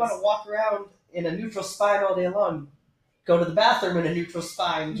like, I don't want to walk around in a neutral spine all day long. Go to the bathroom in a neutral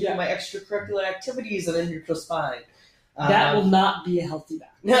spine. Do my extracurricular activities in a neutral spine. That will not be a healthy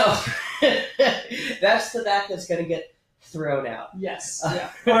back. No. That's the back that's going to get thrown out. Yes.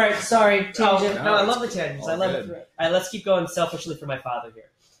 All right. Sorry. Tangent. No, I love the tangents. I love it. All right, let's keep going selfishly for my father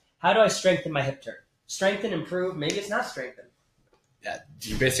here. How do I strengthen my hip turn? Strengthen, improve. Maybe it's not strengthen. Yeah,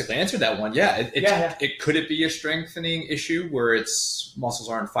 you basically answered that one. Could it be a strengthening issue where its muscles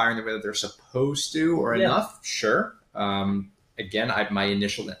aren't firing the way that they're supposed to or enough? Sure. Again, my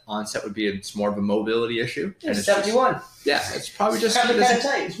initial onset would be it's more of a mobility issue. And it's 71. It's probably just kind of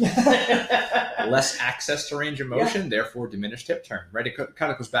tight. less access to range of motion, therefore diminished hip turn. Right? It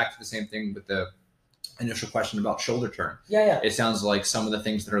kind of goes back to the same thing with the initial question about shoulder turn. It sounds like some of the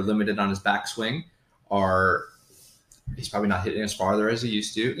things that are limited on his backswing are he's probably not hitting as farther as he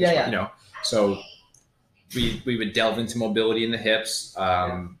used to. You know, so we would delve into mobility in the hips.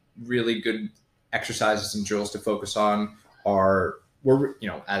 Really good exercises and drills to focus on we're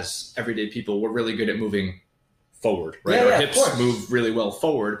as everyday people, we're really good at moving forward, right? Our hips move really well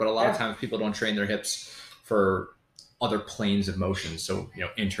forward, but a lot of times people don't train their hips for other planes of motion. So,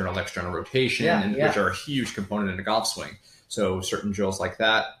 internal, external rotation, which are a huge component in a golf swing. So certain drills like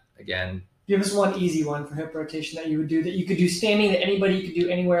that, again. Give us one easy one for hip rotation that you would do that you could do standing, that anybody could do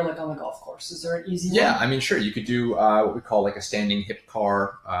anywhere, like on the golf course. Is there an easy one? Yeah, I mean, sure. You could do what we call like a standing hip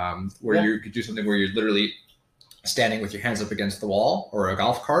car, where you could do something where you're literally standing with your hands up against the wall or a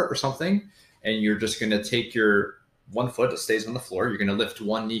golf cart or something, and you're just going to take your one foot that stays on the floor. You're going to lift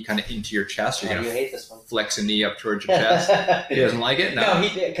one knee kind of into your chest. You're going to flex a knee up towards your chest. He doesn't like it? No, he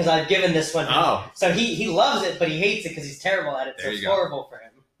did, because I've given this one. So he loves it, but he hates it because he's terrible at it. So it's horrible for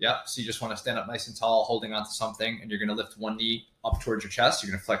him. Yeah, so you just want to stand up nice and tall, holding onto something, and you're going to lift one knee up towards your chest.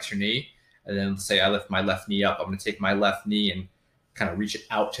 You're going to flex your knee, and then say I lift my left knee up. I'm going to take my left knee and kind of reach it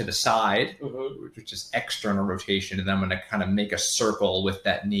out to the side, which is external rotation, and then I'm going to kind of make a circle with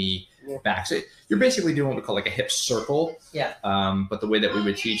that knee back. So you're basically doing what we call like a hip circle. But the way that we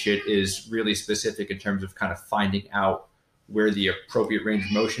would teach it is really specific in terms of kind of finding out where the appropriate range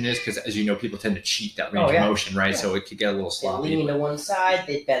of motion is, because as you know, people tend to cheat that range of motion, right? So it could get a little sloppy. They lean to one side,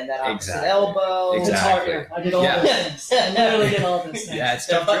 they bend that opposite elbow. Exactly. I did all those things. I literally did all those things. It's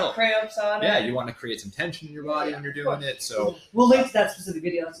tough drill. Cramps on it. Yeah, you want to create some tension in your body when you're doing it. So we'll link to that specific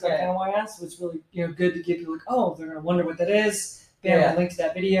video. That's kind of why I asked. It's really good to give people like, they're gonna wonder what that is. I'll link to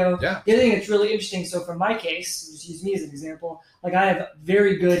that video. The other thing that's really interesting, so for my case, just use me as an example, like I have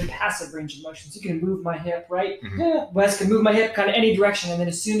very good passive range of motion. So you can move my hip, right? Wes can move my hip kind of any direction, and then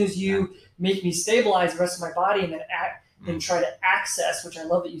as soon as you make me stabilize the rest of my body and then try to access, which I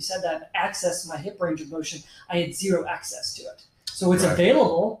love that you said that, access my hip range of motion, I had zero access to it. So it's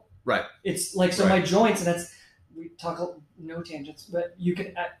available. Right. It's like, so my joints, and we talk no tangents, but you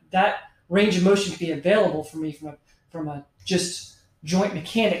can, that range of motion can be available for me from a just joint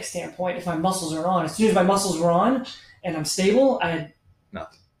mechanic standpoint. If my muscles are on, as soon as my muscles were on and I'm stable, I had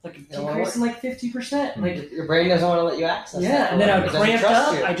like a decrease in like 50%. Like your brain doesn't want to let you access. And then I would cramp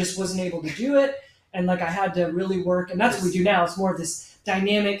up. I just wasn't able to do it, and like I had to really work. And that's what we do now. It's more of this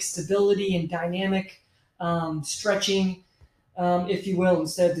dynamic stability and dynamic stretching, if you will,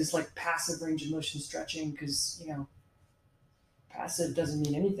 instead of this like passive range of motion stretching, because passive doesn't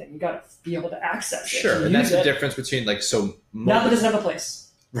mean anything. You got to be able to access it. Sure, and that's the difference between like now that doesn't have a place.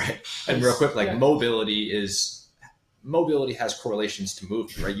 Right, and real quick, like mobility has correlations to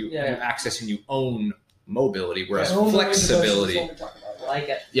movement, right? You access and you own mobility, whereas flexibility, like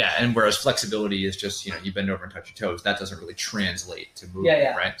it. And whereas flexibility is just you bend over and touch your toes. That doesn't really translate to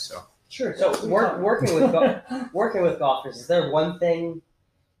movement, right? So sure. So working with golfers, is there one thing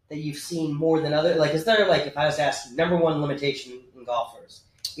that you've seen more than other? Like, is there, like, if I was to ask number one limitation in golfers,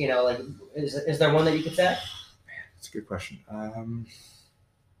 like, is there one that you could say? Man, that's a good question.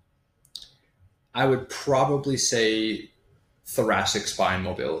 I would probably say thoracic spine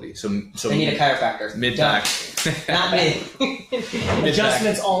mobility. So I need a chiropractor. Mid back. Not me.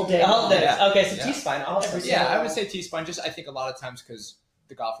 Adjustments all day. Okay, so T-spine. I would say T-spine. Just I think a lot of times because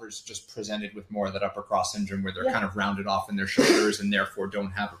the golfers just presented with more of that upper cross syndrome where they're kind of rounded off in their shoulders and therefore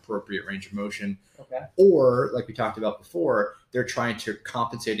don't have appropriate range of motion. Or like we talked about before, they're trying to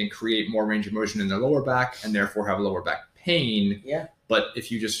compensate and create more range of motion in their lower back and therefore have lower back pain. But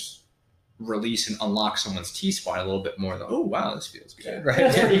if you just release and unlock someone's T-spine a little bit more, oh wow, this feels good. Right?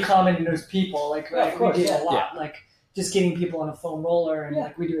 That's pretty common in those people. Like we do a lot. Like just getting people on a foam roller, and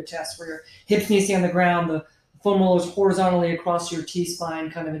like we do a test where your hips need to stay on the ground, the foam roller is horizontally across your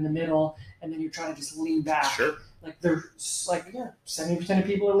T-spine, kind of in the middle, and then you're trying to just lean back. Sure. Like there's 70% of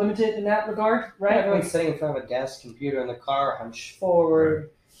people are limited in that regard, right? Everyone's sitting in front of a desk, computer in the car, hunched forward. Right.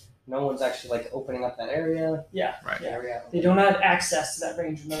 No one's actually like opening up that area. Yeah. Right. Yeah. They don't have access to that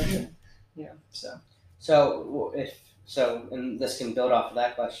range of motion. So and this can build off of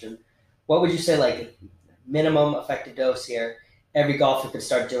that question. What would you say, like, minimum effective dose here every golfer could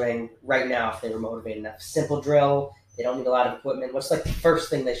start doing right now if they were motivated enough? Simple drill. They don't need a lot of equipment. What's like the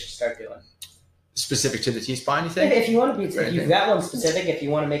first thing they should start doing? Specific to the T-spine, you think? If you want to be, if you've got one specific, if you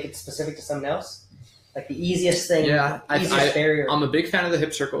want to make it specific to something else, like the easiest thing, easiest barrier. I'm a big fan of the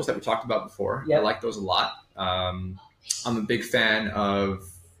hip circles that we talked about before. Yep. I like those a lot. I'm a big fan of,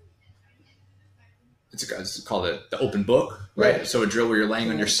 it's called the open book, right? Yeah. So a drill where you're laying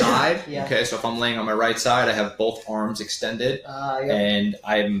on your side. Yeah. Okay, so if I'm laying on my right side, I have both arms extended. And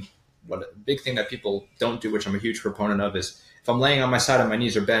what a big thing that people don't do, which I'm a huge proponent of, is if I'm laying on my side and my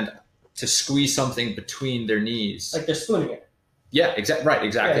knees are bent, to squeeze something between their knees. Like they're spooning it. Yeah, exactly.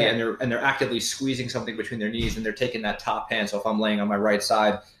 Yeah. And they're actively squeezing something between their knees, and they're taking that top hand. So if I'm laying on my right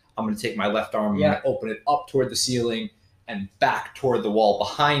side, I'm going to take my left arm, I'm going to open it up toward the ceiling and back toward the wall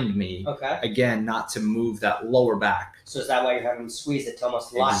behind me. Okay. Again, not to move that lower back. So is that why you're having them squeeze it to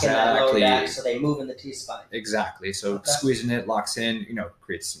almost lock in that lower back so they move in the T-spine? Exactly. So squeezing it locks in,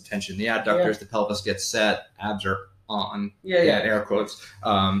 creates some tension in the adductors, the pelvis gets set, abs are on, air quotes,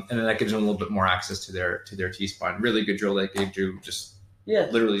 and then that gives them a little bit more access to their T-spine. Really good drill that gave you just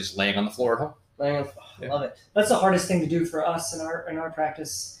literally just laying on the floor at home. I love it. That's the hardest thing to do for us in our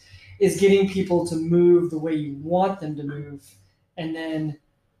practice, is getting people to move the way you want them to move, and then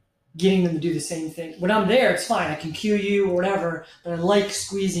getting them to do the same thing. When I'm there, it's fine. I can cue you or whatever, but I like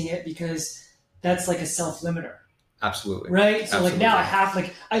squeezing it because that's like a self-limiter. Absolutely. Right? So like now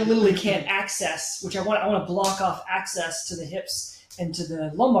I literally can't access, which I want to block off access to the hips and to the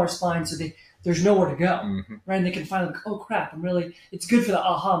lumbar spine so there's nowhere to go. Mm-hmm. Right? And they can finally, oh crap, it's good for the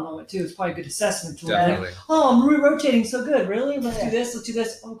aha moment too. It's probably a good assessment tool. Definitely. Like, oh, I'm re-rotating so good. Really? Let's do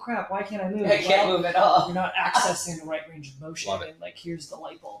this. Oh crap, why can't I move? I can't move at all. You're not accessing the right range of motion. Love it. And like here's the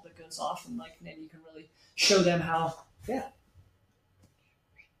light bulb that goes off, and like then you can really show them how. Yeah.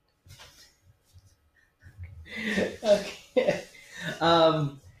 Okay.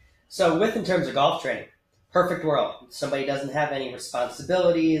 So in terms of golf training, perfect world. Somebody doesn't have any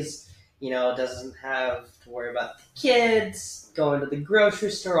responsibilities, doesn't have to worry about the kids, going to the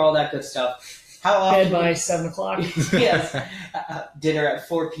grocery store, all that good stuff. How often? Bed by 7:00. Yes. Dinner at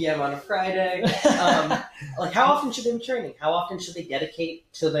 4 p.m. on a Friday. How often should they be training? How often should they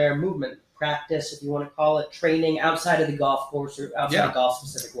dedicate to their movement practice, if you want to call it, training outside of the golf course or outside of golf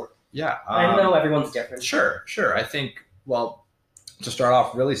specific work? Yeah. I know everyone's different. Sure. I think, to start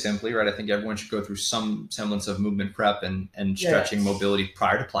off really simply, right, I think everyone should go through some semblance of movement prep and stretching mobility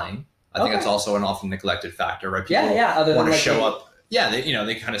prior to playing. I think that's also an often neglected factor, right? People want to show up. Yeah,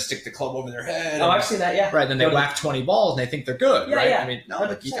 they kind of stick the club over their head. I've seen that, yeah. Right, then they whack 20 balls and they think they're good, right? Yeah. I mean, no,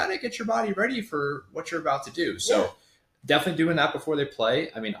 but you got to get your body ready for what you're about to do. So definitely doing that before they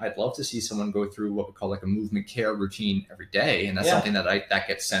play. I mean, I'd love to see someone go through what we call like a movement care routine every day, and that's something that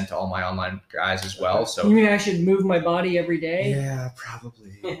gets sent to all my online guys as well. So you mean I should move my body every day? Yeah,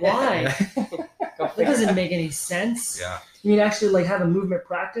 probably. Why? That doesn't make any sense. Yeah. You mean actually have a movement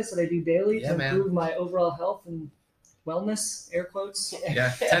practice that I do daily to improve my overall health and wellness, air quotes?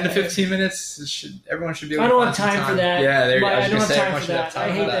 Yeah, 10 to 15 minutes. Everyone should be able to. I don't have time for that. Yeah, I don't have time for that.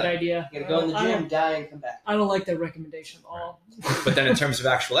 I hate that idea. You gotta go in the gym, die, and come back. I don't like that recommendation at all. But then in terms of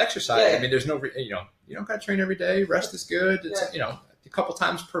actual exercise, I mean, there's no, you don't got to train every day. Rest is good. It's, a couple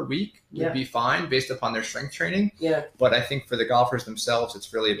times per week would be fine based upon their strength training. Yeah. But I think for the golfers themselves,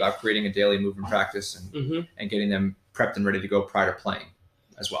 it's really about creating a daily movement practice and getting them prepped and ready to go prior to playing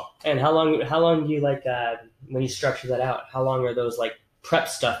as well. And how long do you when you structure that out? How long are those prep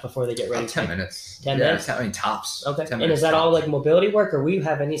stuff before they get ready? 10 minutes. 10 minutes? I mean, tops. Okay. And is that all mobility work, or we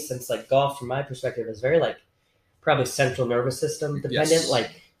have any sense golf from my perspective is very probably central nervous system dependent?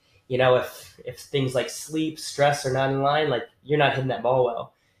 Yes. If things like sleep, stress are not in line, you're not hitting that ball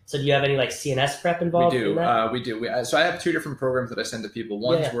well. So do you have any CNS prep involved? We do. In that? We do. So I have two different programs that I send to people.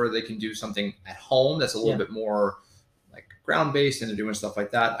 One's where they can do something at home that's a little bit more ground based, and they're doing stuff like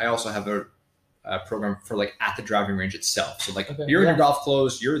that. I also have a program for at the driving range itself. So you're in your golf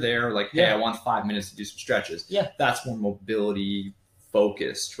clothes, you're there. Hey, I want 5 minutes to do some stretches. Yeah, that's more mobility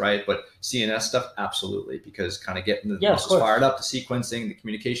focused, right? But CNS stuff, absolutely, because kind of getting the muscles fired up, the sequencing, the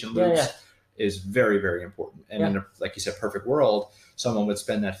communication loops is very, very important. And in a, like you said, perfect world, someone would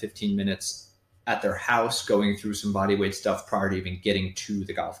spend that 15 minutes at their house going through some body weight stuff prior to even getting to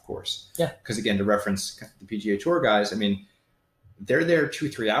the golf course. Yeah. Because again, to reference the PGA Tour guys, I mean, they're there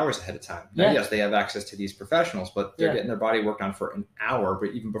 2-3 hours ahead of time. Now, yes, they have access to these professionals, but they're getting their body worked on for an hour,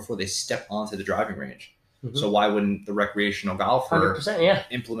 but even before they step onto the driving range. Mm-hmm. So why wouldn't the recreational golfer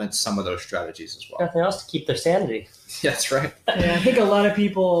implement some of those strategies as well? Nothing else to keep their sanity. That's right. Yeah, I think a lot of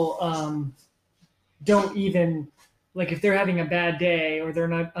people don't even, like, if they're having a bad day or they're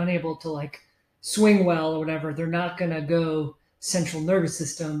not unable to like swing well or whatever, they're not going to go central nervous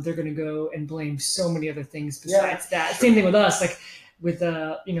system. They're going to go and blame so many other things besides that. Same thing with us, like with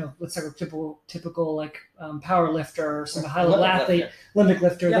let's talk about typical like power lifter or some high level athlete, Olympic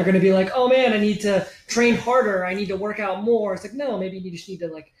lifter. They're going to be like, oh man, I need to train harder. I need to work out more. It's like, no, maybe you just need to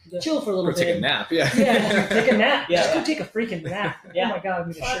like chill for a little bit. Take a nap. Yeah. Yeah. Take a nap. Just go take a freaking nap. Oh my God. I'm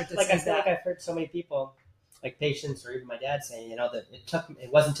going to shirt that I says feel that. like I've heard so many people, like patients or even my dad saying, that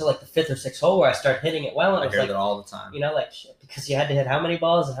it wasn't until like the 5th or 6th hole where I started hitting it well. And I was hear like, that all the time. Like shit, because you had to hit how many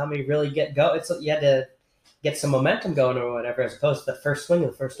balls and how many really you had to get some momentum going or whatever, as opposed to the first swing of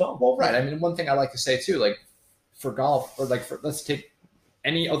the first hole. Well, right. I mean, one thing I like to say too, like for golf or like let's take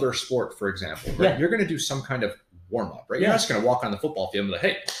any other sport, for example, right? You're going to do some kind of warm up, right? You're not just going to walk on the football field and be like,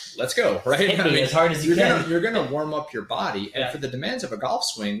 hey, let's go, right? Hit me as hard as you can. You're going to warm up your body. And for the demands of a golf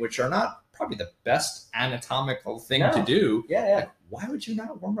swing, which are not probably the best anatomical thing to do, like, why would you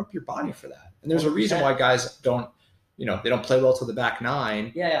not warm up your body for that? And there's a reason why guys don't, they don't play well to the back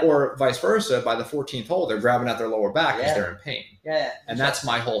 9, or vice versa. By the 14th hole, they're grabbing at their lower back because they're in pain. And that's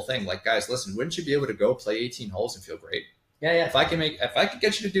my whole thing. Like, guys, listen, wouldn't you be able to go play 18 holes and feel great? If I could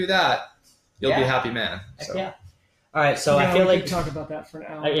get you to do that, you'll be a happy man. So. Yeah. All right, so I feel like we could talk about that for an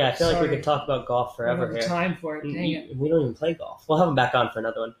hour. I feel like we could talk about golf forever here. Time for it. Dang it. We don't even play golf. We'll have them back on for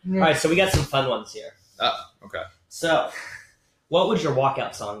another one. Yeah. All right, so we got some fun ones here. Oh, okay. So, what would your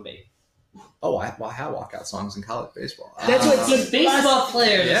walkout song be? Oh, I had walkout songs in college baseball. That's what good baseball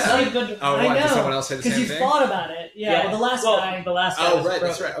players. Yeah. It's not good. I know. Did someone else say the same thing? Because you thought about it. Yeah. Well, the last guy. Oh, right.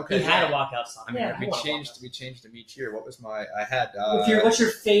 That's right. Okay. He had a walkout song. I mean, we changed them each year. What was my? I had. What's your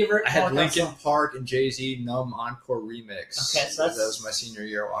favorite? I had Linkin song? Park and Jay-Z "Numb" encore remix. Okay, so that was my senior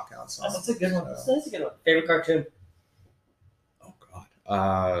year walkout song. That's a good one. That's a good one. Favorite cartoon? Oh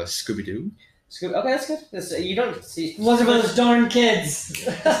God, Scooby-Doo. Okay, that's good. You don't see. One of those darn kids.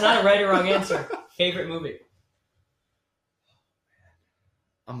 It's not a right or wrong answer. Favorite movie?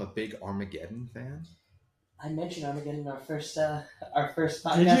 I'm a big Armageddon fan. I mentioned Armageddon in our first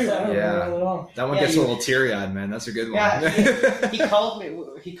podcast. Did you? Yeah. That one gets a little teary-eyed, man. That's a good one. Yeah, he called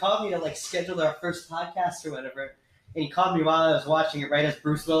me to like schedule our first podcast or whatever, and he called me while I was watching it, right as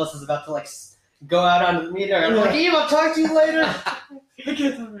Bruce Willis is about to like go out onto the meter. And I'm like, Eve, I'll talk to you later.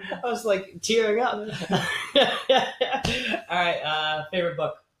 I was like tearing up. All right, favorite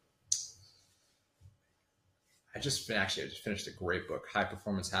book. I just finished a great book, High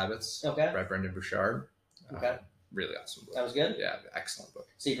Performance Habits, by Brendan Bouchard. Okay. Really awesome book. That was good? Yeah, excellent book.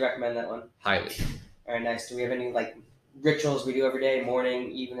 So you'd recommend that one? Highly. All right, nice. Do we have any like rituals we do every day,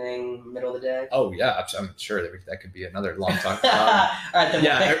 morning, evening, middle of the day? Oh, yeah. I'm sure that could be another long talk. All right,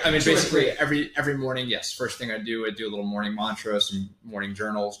 then I mean, basically every morning, yes. First thing I do a little morning mantra, some morning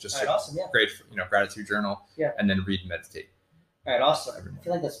journals, just awesome, great, gratitude journal, and then read and meditate. All right, awesome. I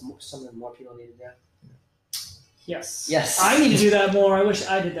feel like that's something more people need to do. Yes. I need to do that more. I wish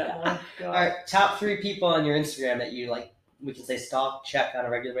I did that more. God. All right, top 3 people on your Instagram that you like. We can say stalk, check on a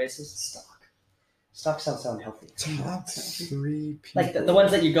regular basis. Stalk sounds so unhealthy. Top 3 people. Like the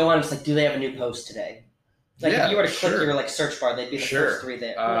ones that you go on, it's like, do they have a new post today? Like if you were to click your like search bar, they'd be the first 3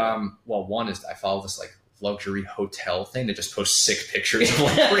 there. Well, one is I follow this like luxury hotel thing that just posts sick pictures of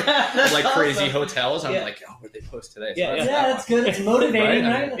like crazy hotels. I'm like, oh, what did they post today? So that's good. It's motivating,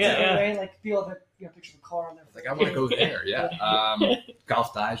 right? That's right? Like people have a picture of a car on there. Like I want to go there. Yeah.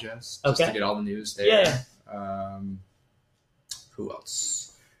 Golf Digest, just to get all the news there. Yeah. Who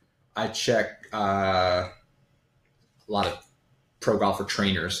else? I check a lot of pro golfer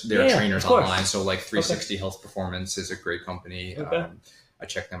trainers. There are trainers online, so like 360 Health Performance is a great company. I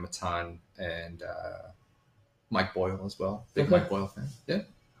check them a ton, and Mike Boyle as well. Big Mike Boyle fan. Yeah.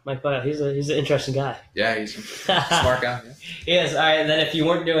 Mike Boyle, he's an interesting guy. Yeah, he's a smart guy. Yeah. He is. All right, and then if you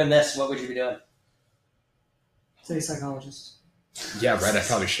weren't doing this, what would you be doing? Say psychologist. Yeah, right. I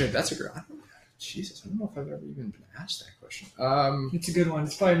probably should. That's a great. I don't know if I've ever even been asked that question. It's a good one.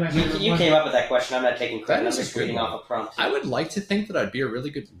 It's probably my favorite. You came up with that question. I'm not taking credit. I'm just reading off a prompt. I would like to think that I'd be a really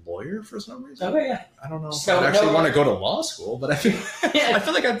good lawyer for some reason. Okay, yeah. I don't know if I'd actually want to go to law school, but I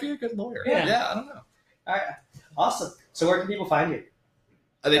feel like I'd be a good lawyer. Yeah, I don't know. All right, awesome. So where can people find you?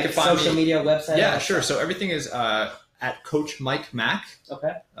 They can find social media, website. Yeah, sure. So everything is at Coach Mike Mack.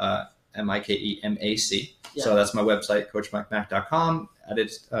 Okay. MikeMac. Yeah. So that's my website, coachmikemac.com. At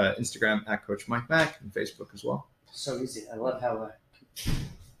Instagram at Coach Mike Mac, and Facebook as well. So easy. I love how,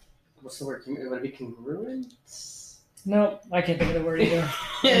 what's the word? Would it be congruent? No, I can't think of the word either.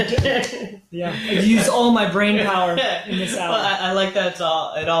 Yeah, I use all my brain power in this hour. Well, I like that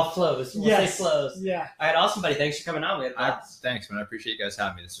it all flows. We'll say flows. Yeah. All right, awesome, buddy. Thanks for coming on. Thanks, man. I appreciate you guys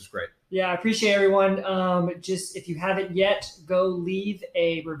having me. This was great. Yeah, I appreciate everyone. Just if you haven't yet, go leave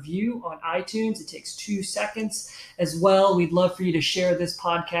a review on iTunes. It takes 2 seconds as well. We'd love for you to share this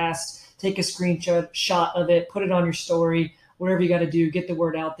podcast. Take a screenshot of it. Put it on your story. Whatever you got to do, get the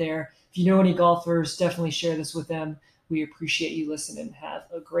word out there. If you know any golfers, definitely share this with them. We appreciate you listening. Have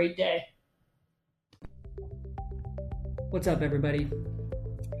a great day. What's up, everybody?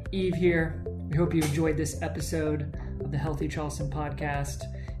 Eve here. We hope you enjoyed this episode of the Healthy Charleston podcast.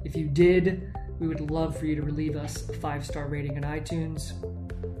 If you did, we would love for you to leave us a 5-star rating on iTunes.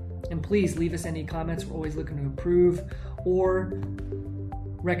 And please leave us any comments. We're always looking to improve or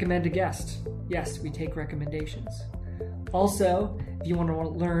recommend a guest. Yes, we take recommendations. Also, if you want to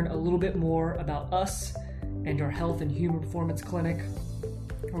learn a little bit more about us and our health and human performance clinic,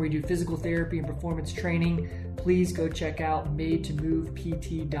 where we do physical therapy and performance training, please go check out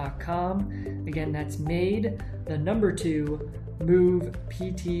made2movept.com. Again, that's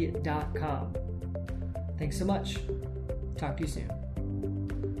made2movept.com. Thanks so much. Talk to you soon.